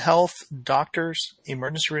 doctors,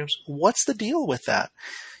 emergency rooms. What's the deal with that?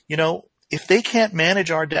 If they can't manage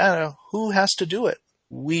our data, who has to do it?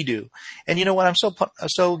 We do. And you know what? I'm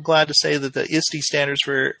so glad to say that the ISTE standards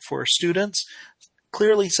for students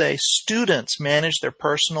clearly say students manage their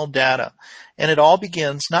personal data. And it all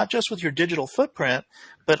begins not just with your digital footprint,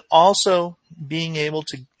 but also being able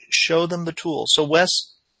to show them the tools. So Wes,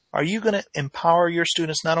 are you going to empower your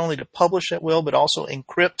students not only to publish at will, but also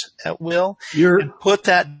encrypt at will and put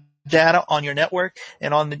that data on your network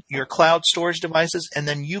and on your cloud storage devices, and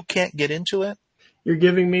then you can't get into it? You're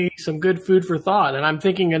giving me some good food for thought. And I'm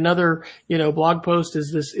thinking another, blog post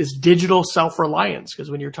is digital self-reliance.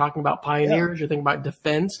 Because when you're talking about pioneers, you're thinking about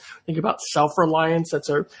defense, think about self-reliance.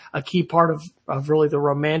 That's a key part of really the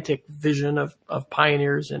romantic vision of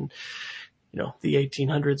pioneers and, the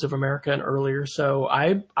 1800s of America and earlier. So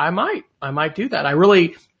I might do that.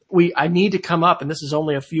 I need to come up, and this is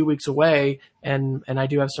only a few weeks away, and I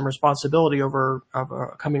do have some responsibility over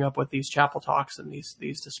coming up with these chapel talks and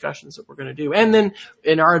these discussions that we're going to do. And then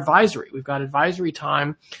in our advisory, we've got advisory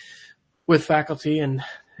time with faculty, and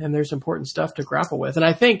there's important stuff to grapple with. And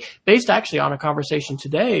I think based actually on a conversation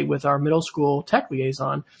today with our middle school tech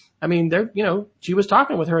liaison, she was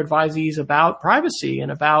talking with her advisees about privacy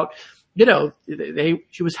and about,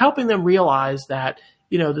 she was helping them realize that,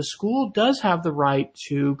 the school does have the right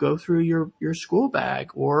to go through your school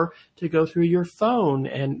bag or to go through your phone.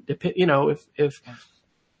 And,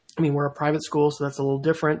 we're a private school, so that's a little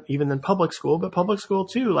different even than public school, but public school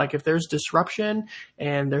too. Like if there's disruption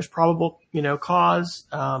and there's probable, cause,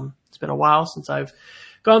 it's been a while since I've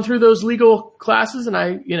gone through those legal classes, and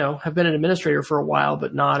I, have been an administrator for a while,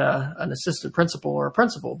 but not an assistant principal or a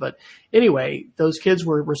principal. But anyway, those kids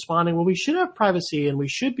were responding, well, we should have privacy and we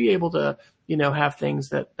should be able to, have things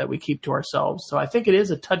that we keep to ourselves. So I think it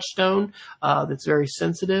is a touchstone that's very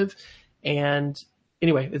sensitive. And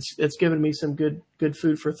anyway, it's given me some good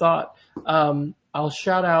food for thought. I'll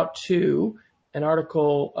shout out to an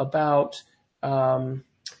article about,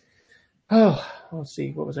 let's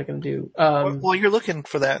see, what was I going to do? Well, you're looking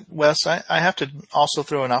for that, Wes. I have to also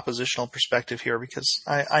throw an oppositional perspective here, because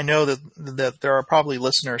I know that there are probably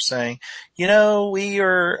listeners saying, we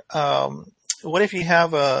are, what if you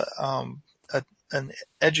have an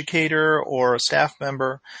educator or a staff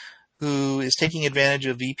member who is taking advantage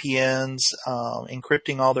of VPNs,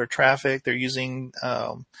 encrypting all their traffic? They're using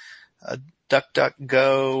a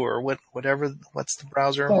DuckDuckGo or what's the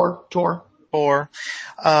browser? Tor. Or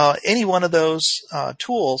any one of those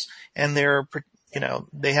tools, and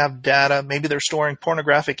they have data. Maybe they're storing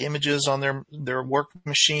pornographic images on their work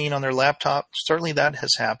machine, on their laptop. Certainly that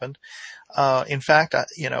has happened. In fact,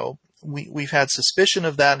 we've had suspicion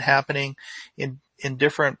of that happening in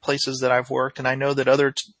different places that I've worked, and I know that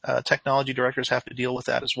other technology directors have to deal with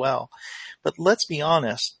that as well. But let's be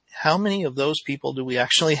honest, how many of those people do we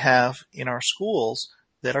actually have in our schools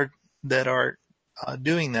that are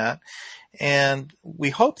doing that? And we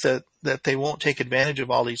hope that they won't take advantage of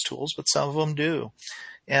all these tools, but some of them do.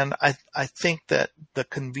 And I think that the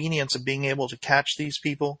convenience of being able to catch these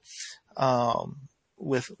people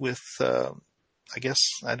with I guess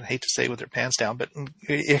I'd hate to say with their pants down, but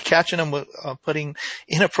catching them with putting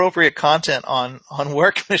inappropriate content on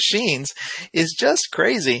work machines is just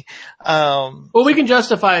crazy. Well, we can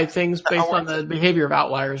justify things based on the behavior of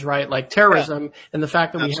outliers, right? Like terrorism, and the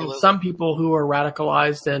fact that we have some people who are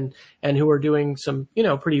radicalized and who are doing some,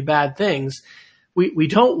 pretty bad things. We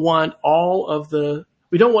don't want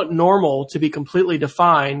we don't want normal to be completely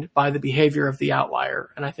defined by the behavior of the outlier.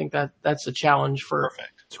 And I think that's a challenge for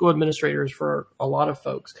school administrators, for a lot of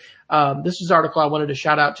folks. This is an article I wanted to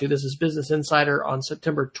shout out to. This is Business Insider on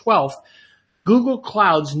September 12th. Google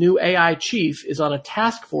Cloud's new AI chief is on a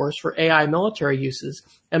task force for AI military uses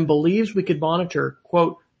and believes we could monitor,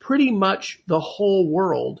 quote, pretty much the whole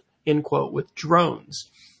world, end quote, with drones.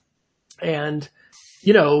 And,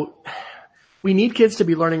 we need kids to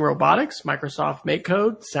be learning robotics. Microsoft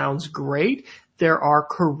MakeCode sounds great. There are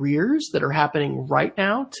careers that are happening right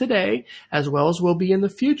now, today, as well as will be in the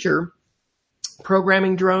future.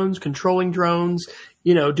 Programming drones, controlling drones,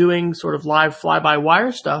 doing sort of live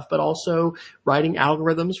fly-by-wire stuff, but also writing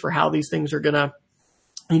algorithms for how these things are going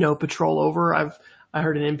to, patrol over. I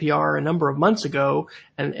heard an NPR a number of months ago,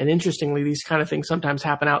 and interestingly, these kind of things sometimes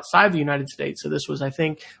happen outside the United States. So this was, I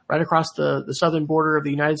think, right across the southern border of the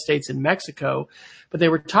United States and Mexico. But they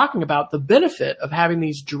were talking about the benefit of having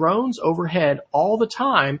these drones overhead all the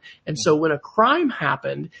time. And so when a crime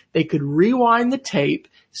happened, they could rewind the tape,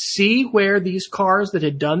 see where these cars that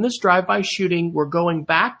had done this drive-by shooting were going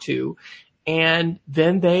back to, and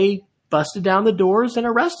then they busted down the doors and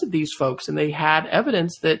arrested these folks. And they had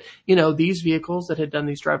evidence that, these vehicles that had done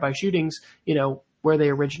these drive-by shootings, where they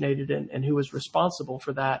originated and who was responsible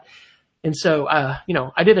for that. And so,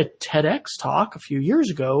 I did a TEDx talk a few years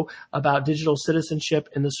ago about digital citizenship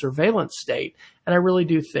in the surveillance state. And I really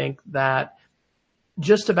do think that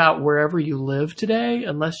just about wherever you live today,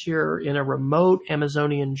 unless you're in a remote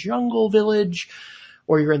Amazonian jungle village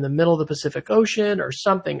or you're in the middle of the Pacific Ocean or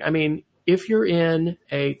something, if you're in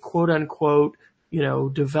a quote unquote,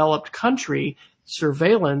 developed country,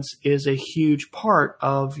 surveillance is a huge part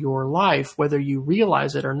of your life, whether you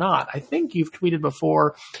realize it or not. I think you've tweeted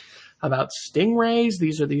before about stingrays.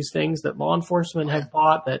 These are these things that law enforcement have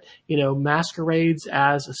bought that, masquerades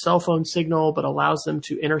as a cell phone signal, but allows them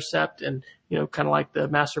to intercept and, kind of like the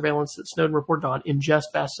mass surveillance that Snowden reported on,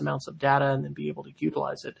 ingest vast amounts of data and then be able to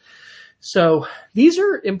utilize it. So these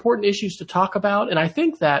are important issues to talk about. And I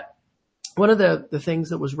think that one of the things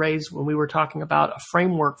that was raised when we were talking about a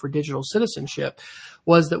framework for digital citizenship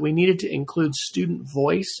was that we needed to include student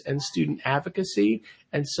voice and student advocacy.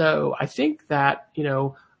 And so I think that,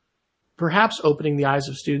 perhaps opening the eyes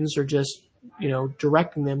of students or just,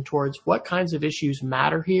 directing them towards what kinds of issues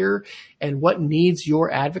matter here and what needs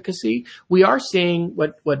your advocacy. We are seeing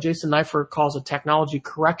what Jason Neiffer calls a technology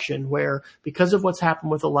correction, where because of what's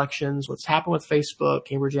happened with elections, what's happened with Facebook,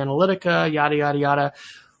 Cambridge Analytica, yada, yada, yada,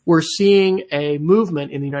 we're seeing a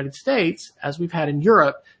movement in the United States, as we've had in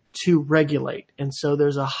Europe, to regulate. And so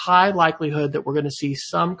there's a high likelihood that we're going to see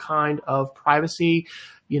some kind of privacy,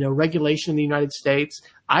 regulation in the United States.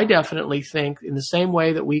 I definitely think in the same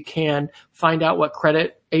way that we can find out what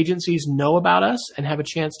credit agencies know about us and have a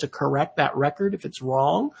chance to correct that record if it's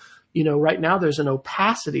wrong. Right now there's an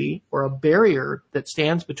opacity or a barrier that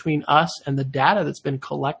stands between us and the data that's been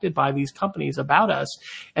collected by these companies about us,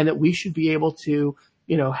 and that we should be able to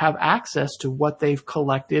have access to what they've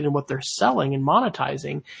collected and what they're selling and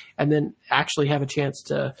monetizing, and then actually have a chance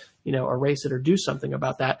to, erase it or do something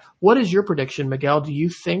about that. What is your prediction, Miguel? Do you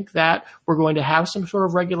think that we're going to have some sort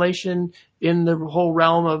of regulation in the whole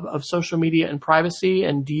realm of social media and privacy?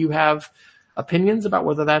 And do you have opinions about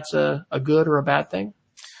whether that's a good or a bad thing?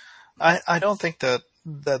 I don't think that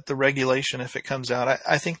the regulation, if it comes out,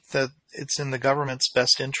 I think that it's in the government's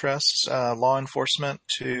best interests, law enforcement,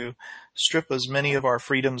 to strip as many of our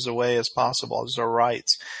freedoms away as possible, as our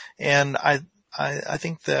rights. And I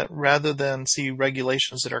think that rather than see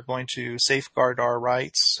regulations that are going to safeguard our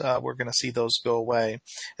rights, we're going to see those go away,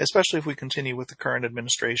 especially if we continue with the current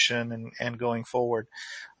administration and going forward.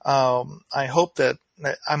 I hope that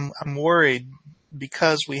I'm worried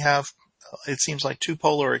because we have, it seems like, two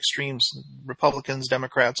polar extremes, Republicans,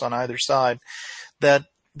 Democrats on either side, that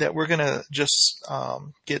we're going to just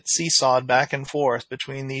get seesawed back and forth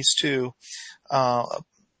between these two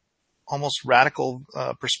almost radical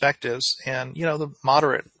perspectives. And, the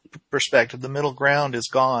moderate perspective, the middle ground, is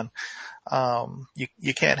gone.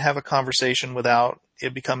 You can't have a conversation without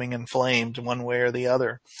it becoming inflamed one way or the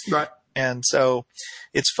other. Right. And so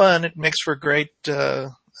it's fun. It makes for great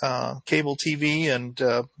cable TV and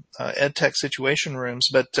EdTech situation rooms,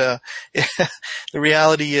 but the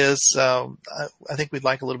reality is, I think we'd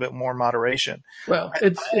like a little bit more moderation. Well,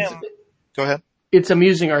 go ahead. It's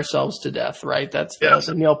amusing ourselves to death, right? That's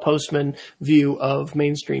the Neil Postman view of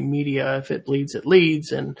mainstream media. If it leads, it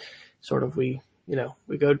leads, and sort of we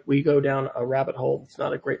go down a rabbit hole. It's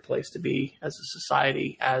not a great place to be as a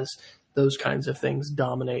society, as those kinds of things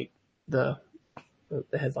dominate the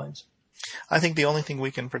headlines. I think the only thing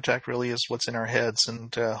we can protect really is what's in our heads,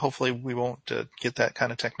 and hopefully we won't get that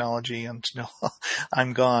kind of technology until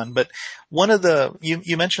I'm gone. But one of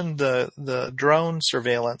you mentioned the drone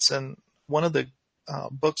surveillance, and one of the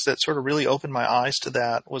books that sort of really opened my eyes to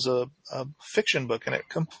that was a fiction book, and it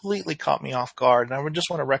completely caught me off guard. And I would just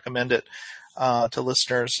want to recommend it to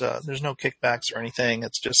listeners. There's no kickbacks or anything.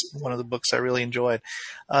 It's just one of the books I really enjoyed.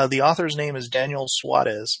 The author's name is Daniel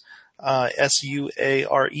Suarez,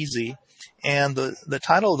 Suarez. And the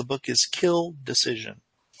title of the book is Kill Decision.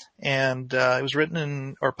 And it was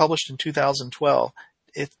written or published in 2012.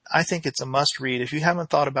 I think it's a must read. If you haven't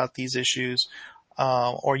thought about these issues,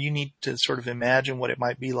 or you need to sort of imagine what it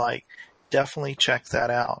might be like, definitely check that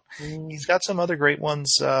out. He's got some other great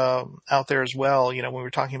ones out there as well. When we're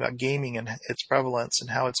talking about gaming and its prevalence and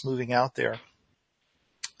how it's moving out there,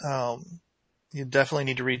 you definitely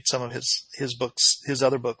need to read some of his books, his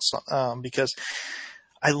other books, because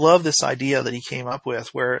I love this idea that he came up with,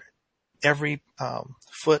 where every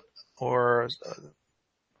foot or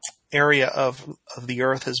area of the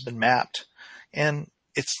earth has been mapped. And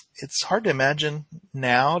it's hard to imagine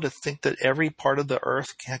now to think that every part of the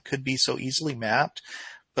earth could be so easily mapped,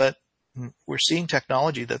 but we're seeing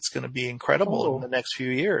technology that's going to be incredible in the next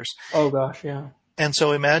few years. Oh gosh, yeah. And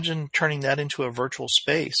so imagine turning that into a virtual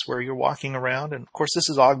space where you're walking around, and of course this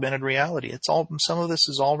is augmented reality. Some of this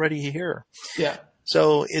is already here. Yeah.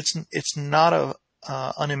 So it's not a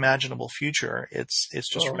unimaginable future. It's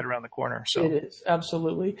just right around the corner. So it is,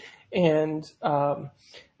 absolutely. And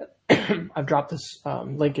I've dropped this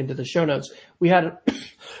link into the show notes. We had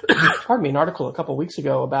an article a couple of weeks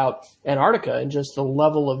ago about Antarctica and just the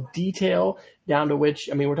level of detail down to which,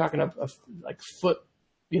 we're talking a like foot,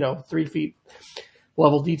 3 feet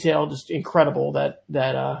level detail, just incredible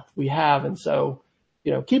that we have. And so,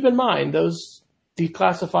 keep in mind those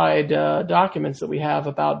declassified documents that we have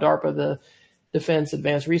about DARPA, the Defense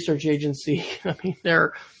Advanced Research Agency.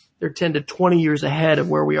 They're 10 to 20 years ahead of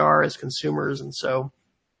where we are as consumers. And so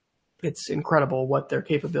it's incredible what their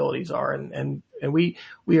capabilities are. And we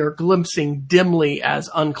are glimpsing dimly as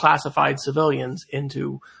unclassified civilians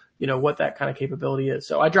into, what that kind of capability is.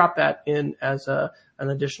 So I dropped that in as an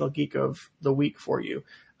additional geek of the week for you.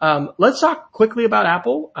 Let's talk quickly about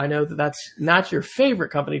Apple. I know that that's not your favorite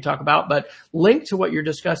company to talk about, but linked to what you're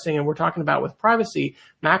discussing and we're talking about with privacy,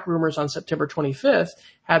 Mac Rumors on September 25th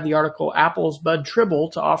had the article Apple's Bud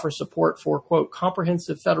Tribble to offer support for, quote,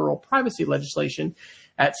 comprehensive federal privacy legislation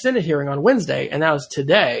at Senate hearing on Wednesday, and that was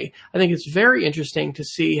today. I think it's very interesting to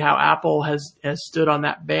see how Apple has stood on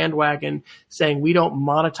that bandwagon saying we don't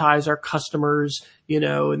monetize our customers,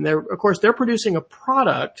 and they're producing a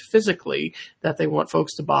product physically that they want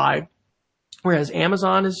folks to buy. Whereas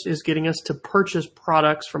Amazon is getting us to purchase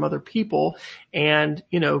products from other people, and,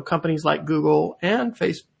 companies like Google and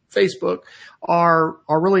Facebook are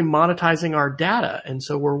really monetizing our data. And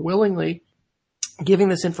so we're willingly giving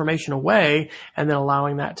this information away and then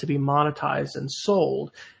allowing that to be monetized and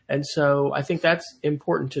sold. And so I think that's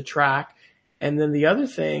important to track. And then the other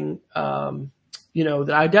thing,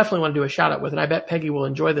 that I definitely want to do a shout out with, and I bet Peggy will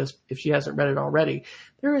enjoy this if she hasn't read it already.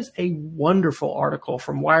 There is a wonderful article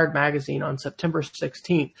from Wired Magazine on September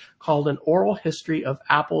 16th called An Oral History of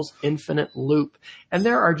Apple's Infinite Loop. And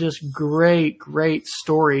there are just great, great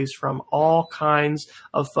stories from all kinds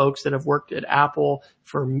of folks that have worked at Apple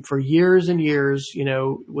for years and years,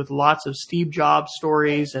 with lots of Steve Jobs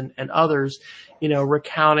stories and others,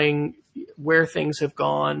 recounting where things have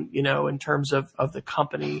gone, in terms of the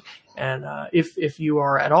company. And if you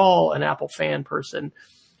are at all an Apple fan person,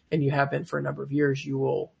 and you have been for a number of years, you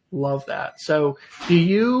will love that. So do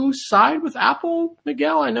you side with Apple,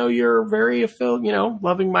 Miguel? I know you're very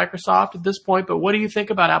loving Microsoft at this point, but what do you think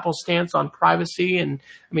about Apple's stance on privacy? And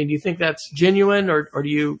I mean, do you think that's genuine, or do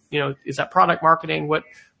you, is that product marketing? What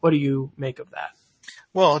do you make of that?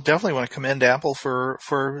 Well, I definitely want to commend Apple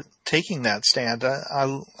for taking that stand.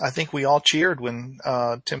 I think we all cheered when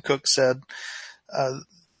Tim Cook said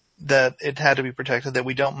that it had to be protected, that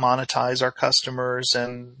we don't monetize our customers,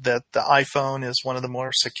 and that the iPhone is one of the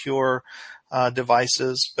more secure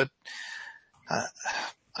devices. But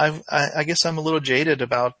I guess I'm a little jaded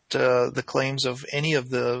about the claims of any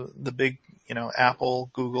of the big,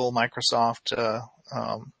 Apple, Google, Microsoft,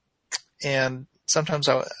 and sometimes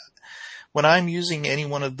when I'm using any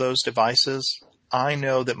one of those devices, I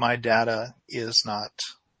know that my data is not.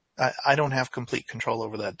 I don't have complete control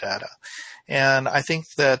over that data. And I think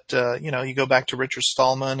that, you go back to Richard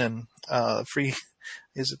Stallman and the Free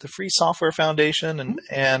Software Foundation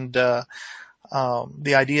and the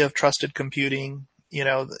idea of trusted computing.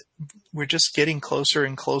 We're just getting closer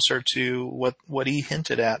and closer to what he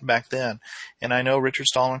hinted at back then. And I know Richard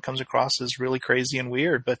Stallman comes across as really crazy and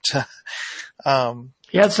weird, but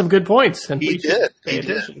he had some good points. And he did.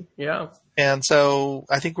 Yeah. And so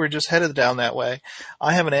I think we're just headed down that way.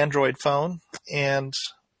 I have an Android phone, and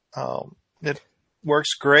it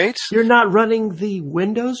works great. You're not running the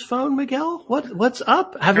Windows phone, Miguel? What's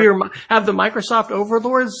up? Have the Microsoft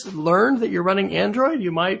overlords learned that you're running Android?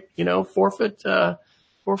 You might, forfeit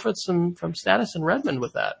some from status in Redmond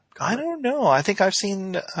with that. I don't know. I think I've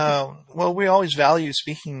seen, we always value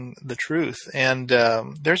speaking the truth. And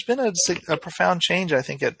there's been a profound change, I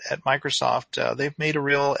think, at Microsoft. They've made a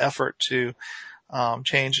real effort to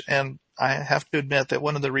change. And I have to admit that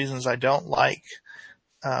one of the reasons I don't like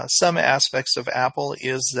some aspects of Apple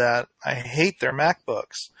is that I hate their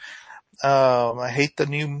MacBooks. I hate the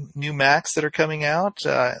new Macs that are coming out.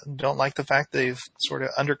 Don't like the fact they've sort of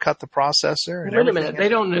undercut the processor. And wait a minute. They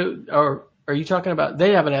don't know, or are you talking about,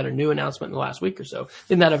 they haven't had a new announcement in the last week or so.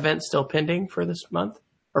 Isn't that event still pending for this month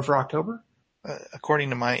or for October? According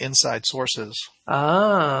to my inside sources.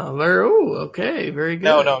 Okay. Very good.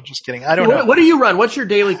 No, just kidding. I don't know. What do you run? What's your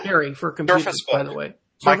daily carry for computers, Surface Book, by the way?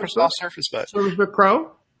 Microsoft Surface Book. Surface Book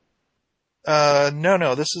Pro?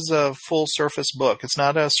 No. This is a full Surface Book. It's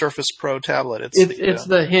not a Surface Pro tablet. It's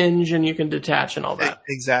the hinge, and you can detach and all that.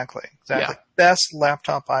 Exactly. Yeah. Best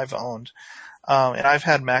laptop I've owned. And I've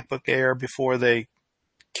had MacBook Air before they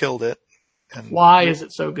killed it. And why is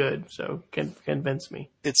it so good? So convince me.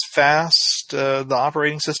 It's fast. The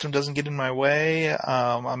operating system doesn't get in my way.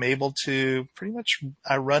 I'm able to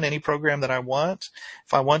I run any program that I want.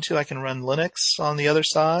 If I want to, I can run Linux on the other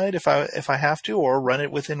side if I have to, or run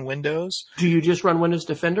it within Windows. Do you just run Windows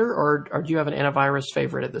Defender, or do you have an antivirus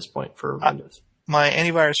favorite at this point for Windows? My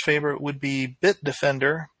antivirus favorite would be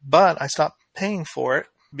Bitdefender, but I stopped paying for it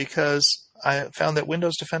because I found that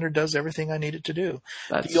Windows Defender does everything I need it to do.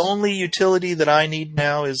 The only utility that I need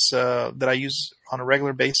now is that I use on a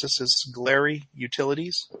regular basis is Glary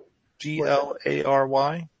Utilities,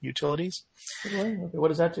 Glary Utilities. What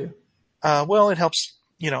does that do? It helps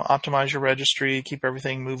optimize your registry, keep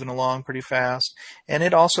everything moving along pretty fast, and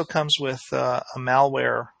it also comes with a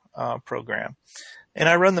malware program. And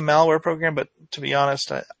I run the malware program, but to be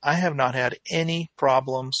honest, I have not had any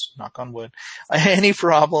problems, knock on wood, any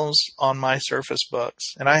problems on my Surface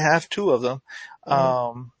Books. And I have two of them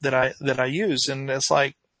that I use. And it's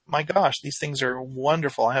like, my gosh, these things are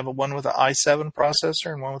wonderful. I have one with an i7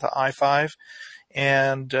 processor and one with an i5.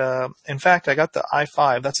 And in fact, I got the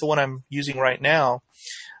i5. That's the one I'm using right now.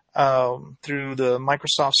 Through the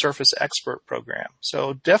Microsoft Surface Expert program.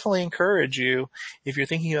 So definitely encourage you, if you're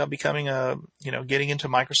thinking about becoming getting into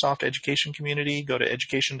Microsoft education community, go to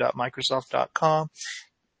education.microsoft.com.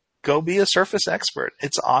 Go be a Surface expert.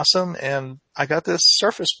 It's awesome. And I got this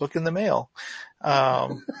Surface Book in the mail,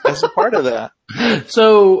 as a part of that.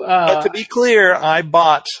 So, but to be clear, I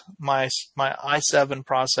bought my i7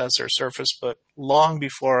 processor Surface Book long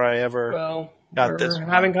before I ever got this. We're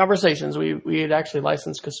having conversations. We had actually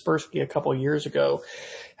licensed Kaspersky a couple of years ago.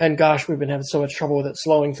 And gosh, we've been having so much trouble with it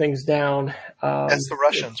slowing things down. That's the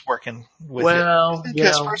Russians working with well, it.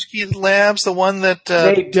 Kaspersky Labs, the one that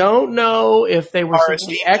they don't know if they were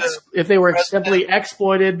RSD simply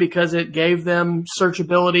exploited because it gave them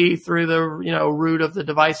searchability through the root of the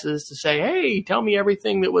devices to say, hey, tell me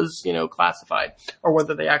everything that was classified, or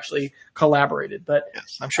whether they actually collaborated. But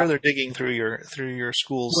yes, I'm sure they're digging through your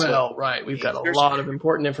schools. Well, right, we've got a lot of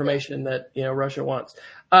important information that Russia wants.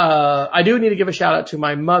 I do need to give a shout out to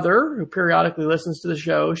my mother, who periodically listens to the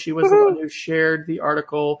show. She was the one who shared the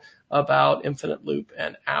article about Infinite Loop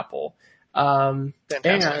and Apple. And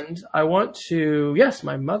I want to, yes,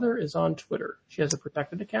 my mother is on Twitter. She has a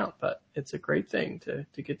protected account, but it's a great thing to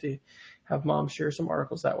get to have mom share some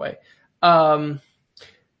articles that way.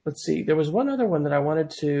 Let's see. There was one other one that I wanted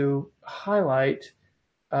to highlight.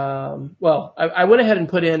 I went ahead and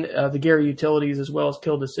put in the Gary Utilities as well as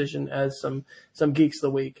Kill Decision as some Geeks of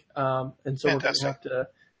the Week. And so Fantastic. We're going to have to,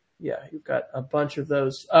 you've got a bunch of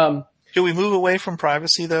those. Do we move away from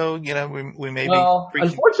privacy though? We may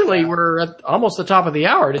unfortunately, we're at almost the top of the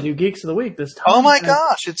hour to do Geeks of the Week this time. Oh my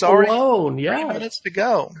gosh, it's already 3 minutes to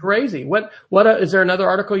go. Crazy. What is there another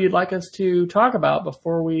article you'd like us to talk about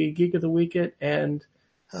before we Geek of the Week it and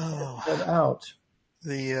head out?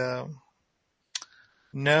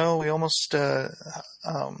 No, we almost, Well,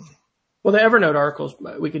 the Evernote articles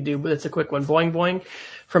we could do, but it's a quick one. Boing Boing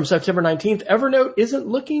from September 19th. Evernote isn't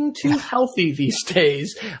looking too healthy these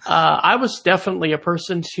days. I was definitely a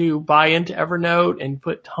person to buy into Evernote and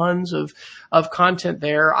put tons of content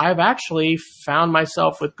there. I've actually found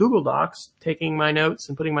myself with Google Docs taking my notes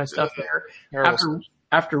and putting my stuff there.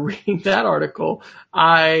 After reading that article,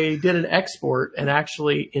 I did an export and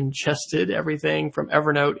actually ingested everything from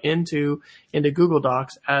Evernote into Google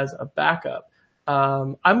Docs as a backup.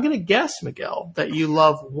 I'm going to guess, Miguel, that you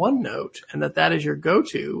love OneNote and that is your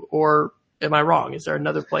go-to, or am I wrong? Is there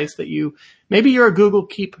another place that maybe you're a Google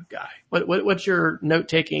Keep guy? What's your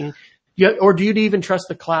note-taking? Or do you even trust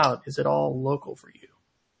the cloud? Is it all local for you?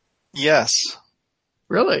 Yes.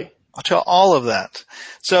 Really? To all of that.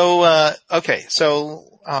 So, okay. So,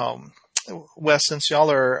 Wes, since y'all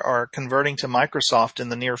are converting to Microsoft in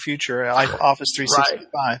the near future, Office 365,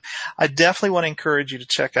 right. I definitely want to encourage you to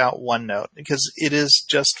check out OneNote because it is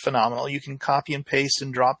just phenomenal. You can copy and paste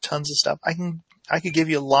and drop tons of stuff. I could give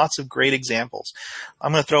you lots of great examples.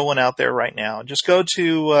 I'm going to throw one out there right now. Just go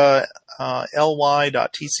to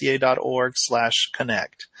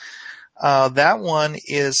ly.tca.org/connect. That one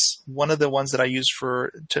is one of the ones that I use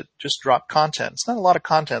to just drop content. It's not a lot of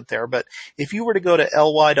content there, but if you were to go to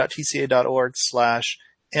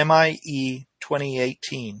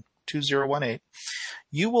ly.tca.org/MIE2018, 2018,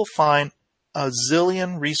 you will find a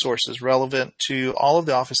zillion resources relevant to all of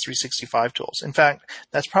the Office 365 tools. In fact,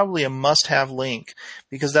 that's probably a must-have link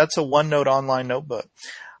because that's a OneNote online notebook.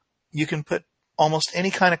 You can put almost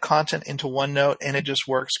any kind of content into OneNote and it just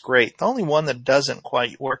works great. The only one that doesn't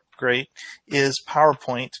quite work great is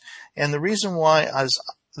PowerPoint. And the reason why is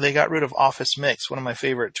they got rid of Office Mix, one of my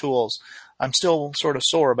favorite tools. I'm still sort of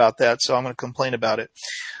sore about that, so I'm going to complain about it.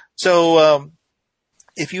 So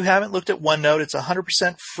if you haven't looked at OneNote, it's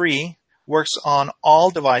 100% free, works on all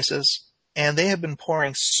devices, and they have been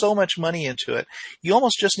pouring so much money into it. You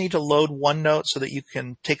almost just need to load OneNote so that you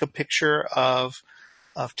can take a picture of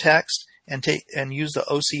text and use the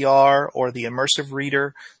OCR or the immersive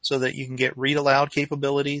reader so that you can get read aloud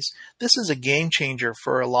capabilities. This is a game changer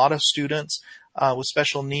for a lot of students with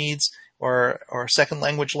special needs or second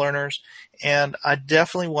language learners. And I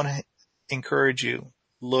definitely want to encourage you,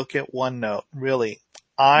 look at OneNote. Really.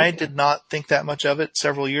 I did not think that much of it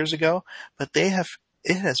several years ago, but it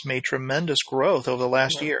has made tremendous growth over the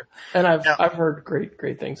last year. And I've heard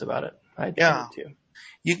great things about it. I do too.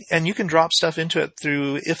 You can drop stuff into it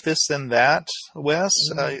through If This Then That, Wes.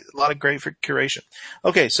 A lot of great for curation.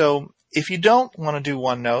 Okay, so if you don't want to do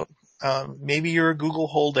OneNote, maybe you're a Google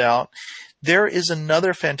holdout, there is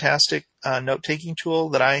another fantastic note-taking tool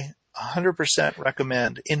that I 100%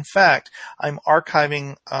 recommend. In fact, I'm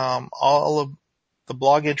archiving all of the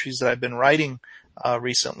blog entries that I've been writing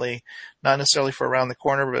recently, not necessarily for Around the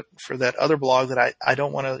Corner, but for that other blog that I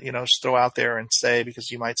don't want to, just throw out there and say,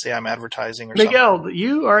 because you might say I'm advertising or Miguel, something.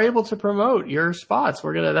 You are able to promote your spots.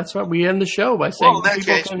 That's what we end the show by saying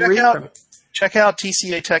people can read from it. Check out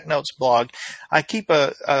TCA Tech Notes blog. I keep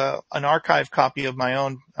an archive copy of my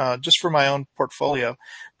own, just for my own portfolio,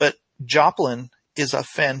 but Joplin is a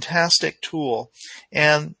fantastic tool.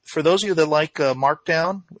 And for those of you that like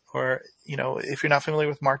Markdown, or if you're not familiar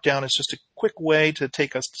with Markdown, it's just a quick way to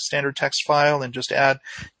take a standard text file and just add,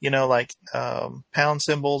 pound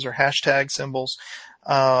symbols or hashtag symbols,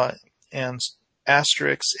 and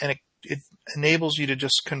asterisks, and it enables you to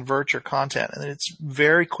just convert your content, and it's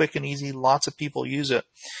very quick and easy. Lots of people use it.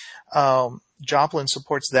 Joplin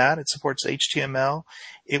supports that. It supports HTML.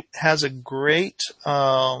 It has a great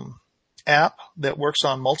app that works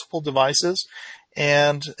on multiple devices.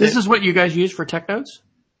 And this is what you guys use for TechNotes?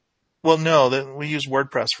 Well, no, we use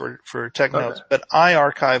WordPress for TechNotes, okay. But I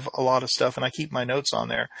archive a lot of stuff and I keep my notes on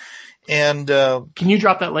there. And can you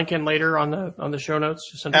drop that link in later on the show notes?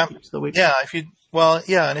 Just send it to the week. Yeah,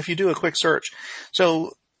 and if you do a quick search,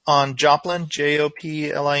 so on Joplin,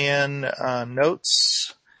 Joplin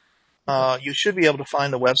notes, you should be able to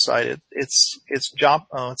find the website. It's got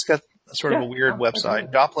sort of a weird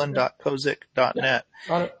website, joplin.kozik.net.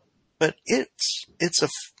 Got it. But it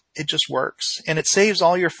just works, and it saves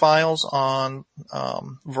all your files on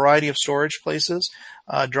variety of storage places,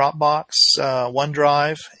 Dropbox,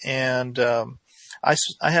 OneDrive, and I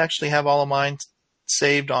actually have all of mine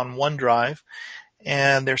saved on OneDrive,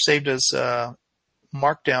 and they're saved as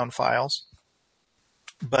Markdown files.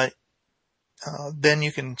 But then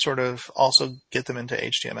you can sort of also get them into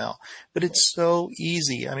HTML. But it's so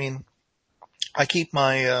easy. I mean, I keep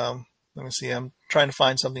my let me see. I'm trying to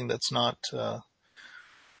find something that's not.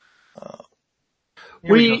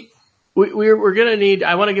 We're going to need.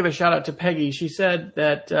 I want to give a shout out to Peggy. She said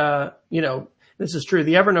that this is true.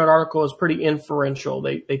 The Evernote article is pretty inferential.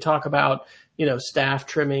 They talk about staff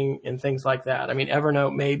trimming and things like that. I mean,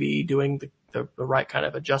 Evernote may be doing the right kind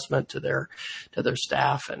of adjustment to their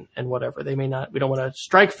staff and whatever. They may not. We don't want to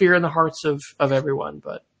strike fear in the hearts of everyone,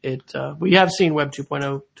 but we have seen Web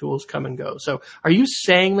 2.0 tools come and go. So are you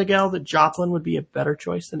saying, Miguel, that Joplin would be a better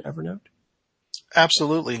choice than Evernote?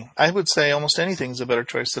 Absolutely. I would say almost anything's a better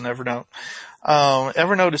choice than Evernote.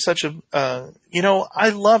 Evernote is such a, I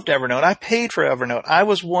loved Evernote. I paid for Evernote. I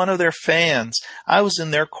was one of their fans. I was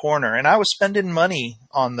in their corner and I was spending money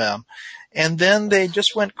on them. And then they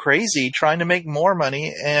just went crazy trying to make more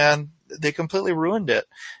money and they completely ruined it.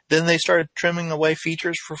 Then they started trimming away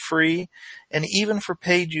features for free. And even for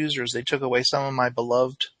paid users, they took away some of my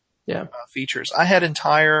beloved features. I had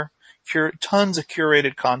tons of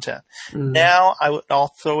curated content. Mm-hmm. Now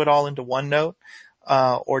I'll throw it all into OneNote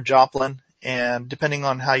or Joplin, and depending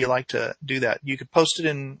on how you like to do that, you could post it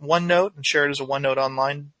in OneNote and share it as a OneNote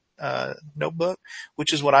online notebook,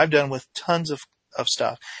 which is what I've done with tons of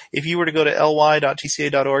stuff. If you were to go to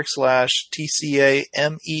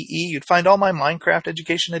ly.tca.org/TCAMEE, you'd find all my Minecraft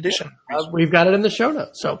Education Edition. We've got it in the show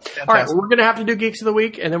notes. So, fantastic. All right, we're going to have to do Geeks of the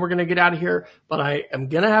Week, and then we're going to get out of here. But I am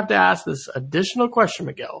going to have to ask this additional question,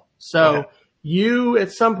 Miguel. So, you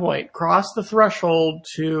at some point crossed the threshold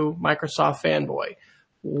to Microsoft fanboy.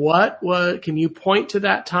 Can you point to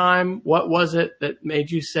that time? What was it that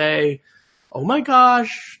made you say, oh my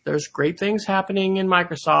gosh, there's great things happening in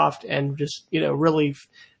Microsoft, and just, really,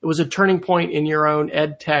 it was a turning point in your own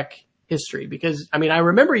ed tech history? Because, I mean, I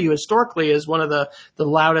remember you historically as one of the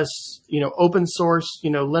loudest, open source,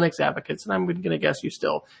 Linux advocates, and I'm going to guess you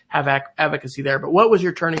still have advocacy there. But what was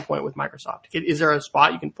your turning point with Microsoft? Is there a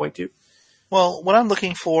spot you can point to? Well, what I'm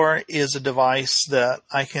looking for is a device that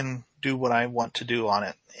I can do what I want to do on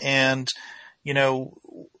it. And,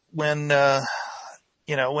 when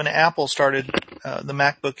Apple started, the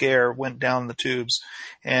MacBook Air went down the tubes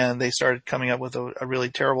and they started coming up with a really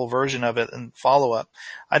terrible version of it and follow-up,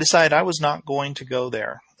 I decided I was not going to go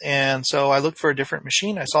there. And so I looked for a different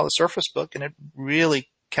machine. I saw the Surface Book and it really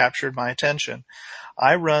captured my attention.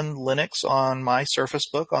 I run Linux on my Surface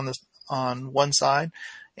Book on one side,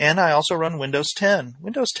 and I also run Windows 10.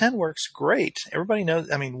 Windows 10 works great. Everybody knows,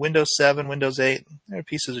 Windows 7, Windows 8, they're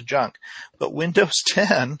pieces of junk. But Windows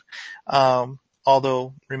 10,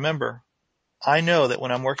 although, remember, I know that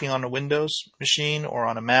when I'm working on a Windows machine or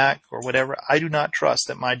on a Mac or whatever, I do not trust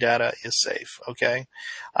that my data is safe, okay?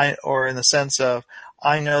 Or in the sense of,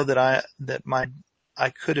 I know that I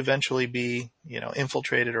could eventually be,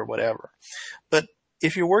 infiltrated or whatever. But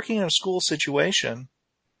if you're working in a school situation,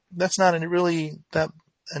 that's not really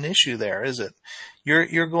an issue there, is it? Your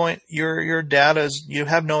data is, you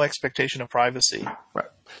have no expectation of privacy. Right.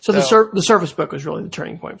 So the Surface Book was really the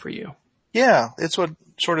turning point for you. Yeah, it's what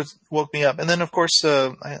sort of woke me up. And then, of course,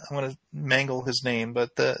 I'm going to mangle his name,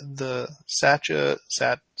 but the Satya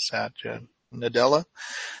Nadella,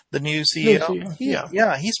 the new CEO.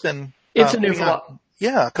 Yeah, he's been. It's a new philosophy.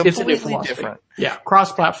 Yeah, It's a new completely philosophy. different. Yeah,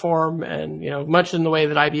 cross-platform, and much in the way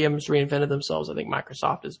that IBM has reinvented themselves, I think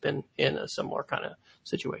Microsoft has been in a similar kind of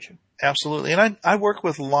situation. Absolutely. And I work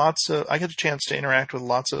with I get a chance to interact with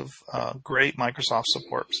lots of great Microsoft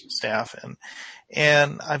support staff,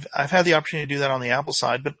 and I've had the opportunity to do that on the Apple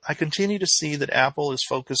side, but I continue to see that Apple is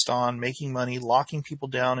focused on making money, locking people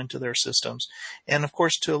down into their systems. And of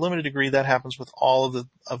course, to a limited degree, that happens with all of the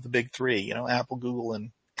big three, Apple, Google, and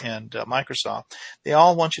Microsoft. They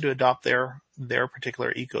all want you to adopt their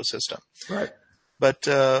particular ecosystem. Right. But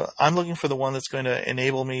I'm looking for the one that's going to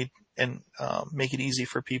enable me and make it easy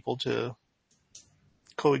for people to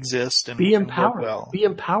coexist and be empowered. And work well. Be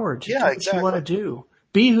empowered to do exactly. what you want to do.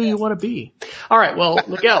 Be who you want to be. All right. Well,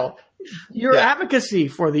 Miguel, your advocacy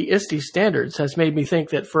for the ISTE standards has made me think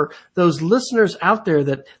that for those listeners out there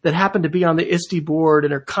that happen to be on the ISTE board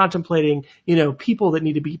and are contemplating, people that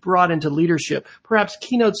need to be brought into leadership, perhaps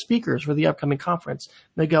keynote speakers for the upcoming conference,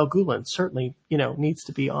 Miguel Guillen certainly, needs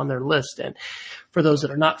to be on their list. And for those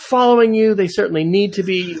that are not following you, they certainly need to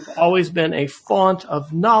be. You've always been a font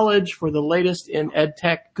of knowledge for the latest in ed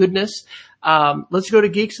tech goodness. Let's go to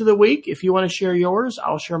Geeks of the Week. If you want to share yours,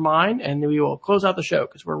 I'll share mine, and we will close out the show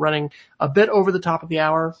because we're running a bit over the top of the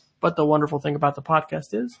hour. But the wonderful thing about the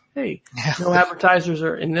podcast is, hey, no advertisers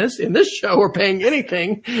are in this show or paying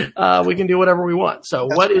anything. We can do whatever we want. So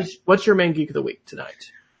what's your main Geek of the Week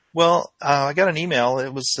tonight? Well, I got an email.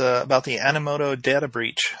 It was about the Animoto data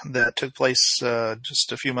breach that took place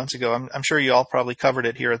just a few months ago. I'm sure you all probably covered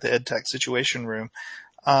it here at the EdTech Situation Room.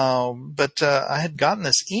 But I had gotten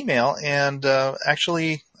this email, and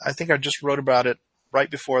actually, I think I just wrote about it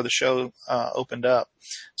right before the show opened up.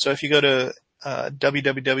 So if you go to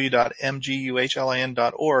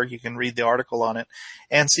www.mguhlin.org, you can read the article on it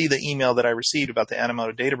and see the email that I received about the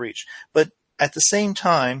Animoto data breach. But at the same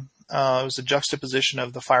time, it was a juxtaposition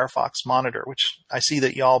of the Firefox Monitor, which I see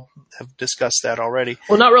that y'all have discussed that already.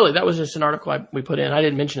 Well, not really. That was just an article we put in. I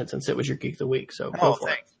didn't mention it since it was your Geek of the Week. So go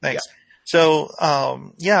for it. Thanks. Yeah. So,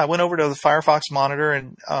 I went over to the Firefox Monitor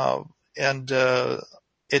and you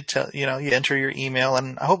enter your email,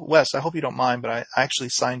 and I hope you don't mind, but I actually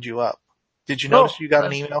signed you up. Did you notice you got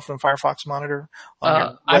an email from Firefox Monitor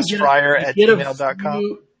on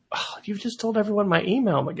wesfryer@gmail.com? You've just told everyone my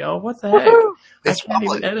email, Miguel. What the heck? I can't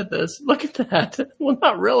even edit this. Look at that. Well,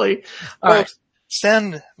 not really. All right.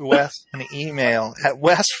 Send Wes an email at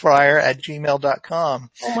wesfryer@gmail.com.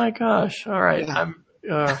 Oh my gosh. All right.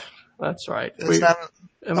 Yeah. That's right.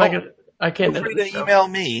 I can't. Feel free to email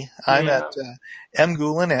me. I'm at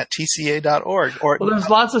mguillen@tca.org. Well, there's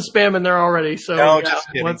lots of spam in there already. So just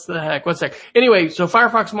kidding. What's the heck? Anyway, so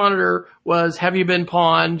Firefox Monitor was Have You Been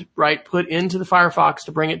Pawned, right? Put into the Firefox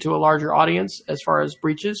to bring it to a larger audience as far as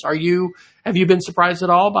breaches. Have you been surprised at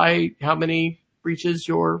all by how many breaches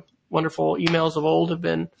your wonderful emails of old have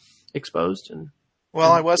been exposed?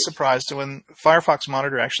 Well, I was surprised when Firefox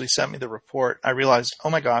Monitor actually sent me the report. I realized, oh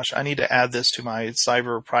my gosh, I need to add this to my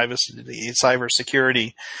cyber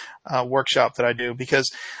security workshop that I do, because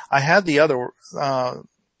I had the other,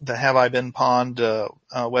 the Have I Been Pawned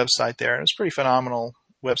website there. And it's a pretty phenomenal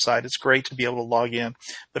website. It's great to be able to log in.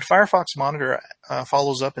 But Firefox Monitor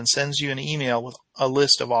follows up and sends you an email with a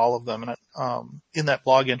list of all of them. And in that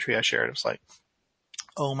blog entry I shared, it was like,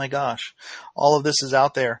 oh my gosh, all of this is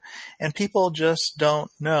out there. And people just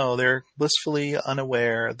don't know. They're blissfully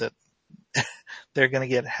unaware that they're going to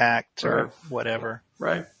get hacked or whatever.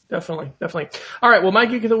 Right. Definitely. All right. Well, my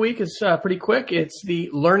Geek of the Week is pretty quick. It's the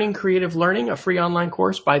Learning Creative Learning, a free online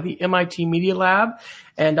course by the MIT Media Lab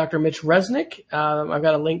and Dr. Mitch Resnick. I've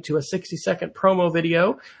got a link to a 60-second promo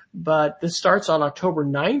video, but this starts on October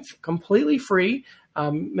 9th, completely free.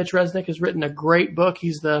 Mitch Resnick has written a great book.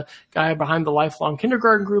 He's the guy behind the Lifelong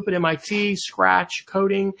Kindergarten Group at MIT, Scratch,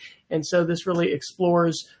 coding. And so this really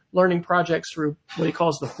explores learning projects through what he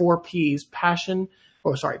calls the 4 Ps: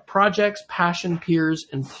 projects, passion, peers,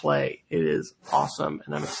 and play. It is awesome.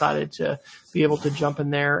 And I'm excited to be able to jump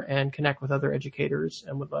in there and connect with other educators,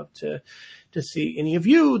 and would love to see any of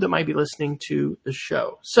you that might be listening to the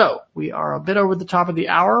show. So we are a bit over the top of the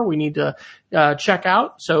hour. We need to check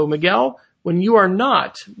out. So Miguel, when you are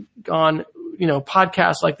not on,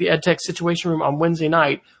 podcasts like the EdTech Situation Room on Wednesday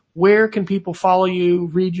night, where can people follow you,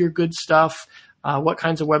 read your good stuff? What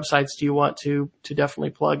kinds of websites do you want to definitely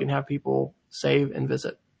plug and have people save and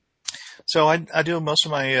visit? So I do most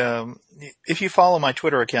of my, if you follow my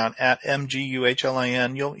Twitter account at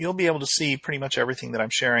MGUHLIN, you'll be able to see pretty much everything that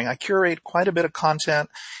I'm sharing. I curate quite a bit of content,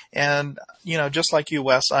 and, just like you,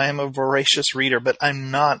 Wes, I am a voracious reader, but I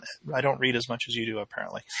don't read as much as you do,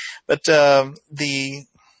 apparently. But,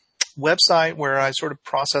 website where I sort of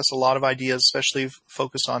process a lot of ideas, especially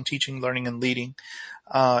focused on teaching, learning, and leading,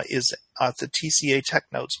 is at the TCA Tech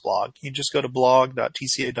Notes blog. You just go to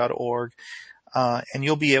blog.tca.org, and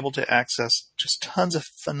you'll be able to access just tons of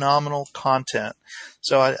phenomenal content.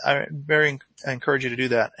 So I very encourage you to do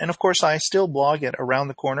that. And of course, I still blog at Around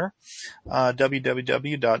the Corner,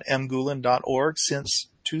 www.mgulen.org since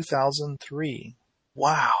 2003.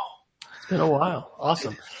 Wow. It's been a while.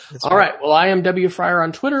 Awesome. All right. Well, I am W. Fryer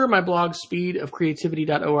on Twitter. My blog,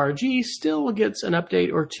 speedofcreativity.org, still gets an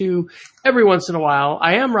update or two every once in a while.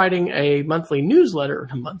 I am writing a weekly newsletter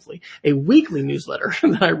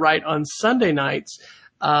that I write on Sunday nights.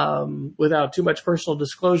 Without too much personal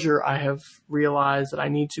disclosure, I have realized that I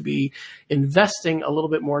need to be investing a little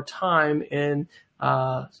bit more time in,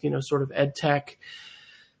 sort of ed tech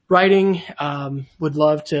writing. Would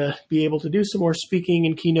love to be able to do some more speaking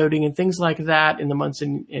and keynoting and things like that in the months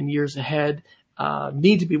and years ahead.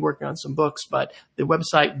 Need to be working on some books, but the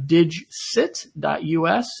website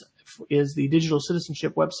digcit.us is the digital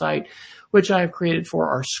citizenship website, which I have created for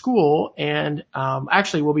our school. And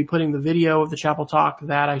actually, we'll be putting the video of the chapel talk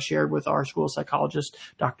that I shared with our school psychologist,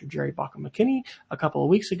 Dr. Jerry Baca-McKinney, a couple of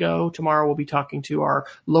weeks ago. Tomorrow, we'll be talking to our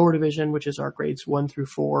lower division, which is our grades 1 through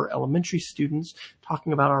 4 elementary students,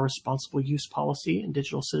 talking about our responsible use policy and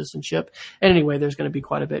digital citizenship. And anyway, there's going to be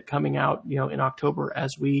quite a bit coming out, in October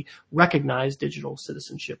as we recognize Digital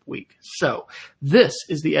Citizenship Week. So this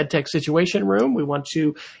is the EdTech Situation Room. We want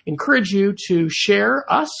to encourage you to share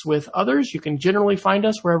us with others. You can generally find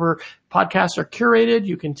us wherever podcasts are curated.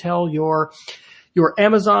 You can tell your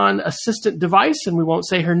Amazon Assistant device, and we won't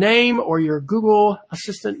say her name, or your Google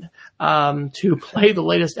Assistant to play the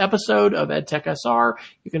latest episode of EdTech SR.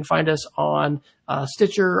 You can find us on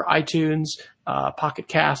Stitcher, iTunes, Pocket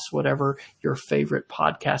Casts, whatever your favorite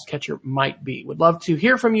podcast catcher might be. Would love to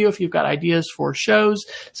hear from you if you've got ideas for shows,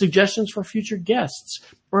 suggestions for future guests,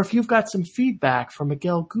 or if you've got some feedback from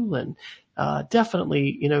Miguel Gulen.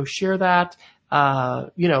 Definitely, share that.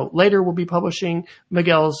 Later we'll be publishing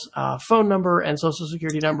Miguel's phone number and social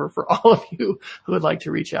security number for all of you who would like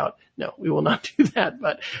to reach out. No, we will not do that.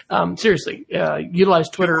 But seriously, utilize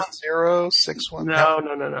Twitter. 210-61.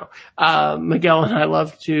 No. Miguel and I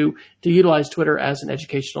love to utilize Twitter as an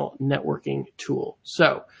educational networking tool.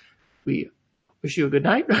 So we wish you a good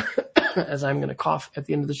night, as I'm going to cough at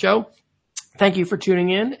the end of the show. Thank you for tuning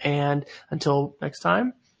in, and until next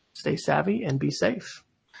time, stay savvy and be safe.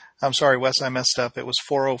 I'm sorry, Wes, I messed up. It was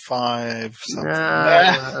 4:05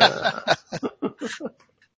 something.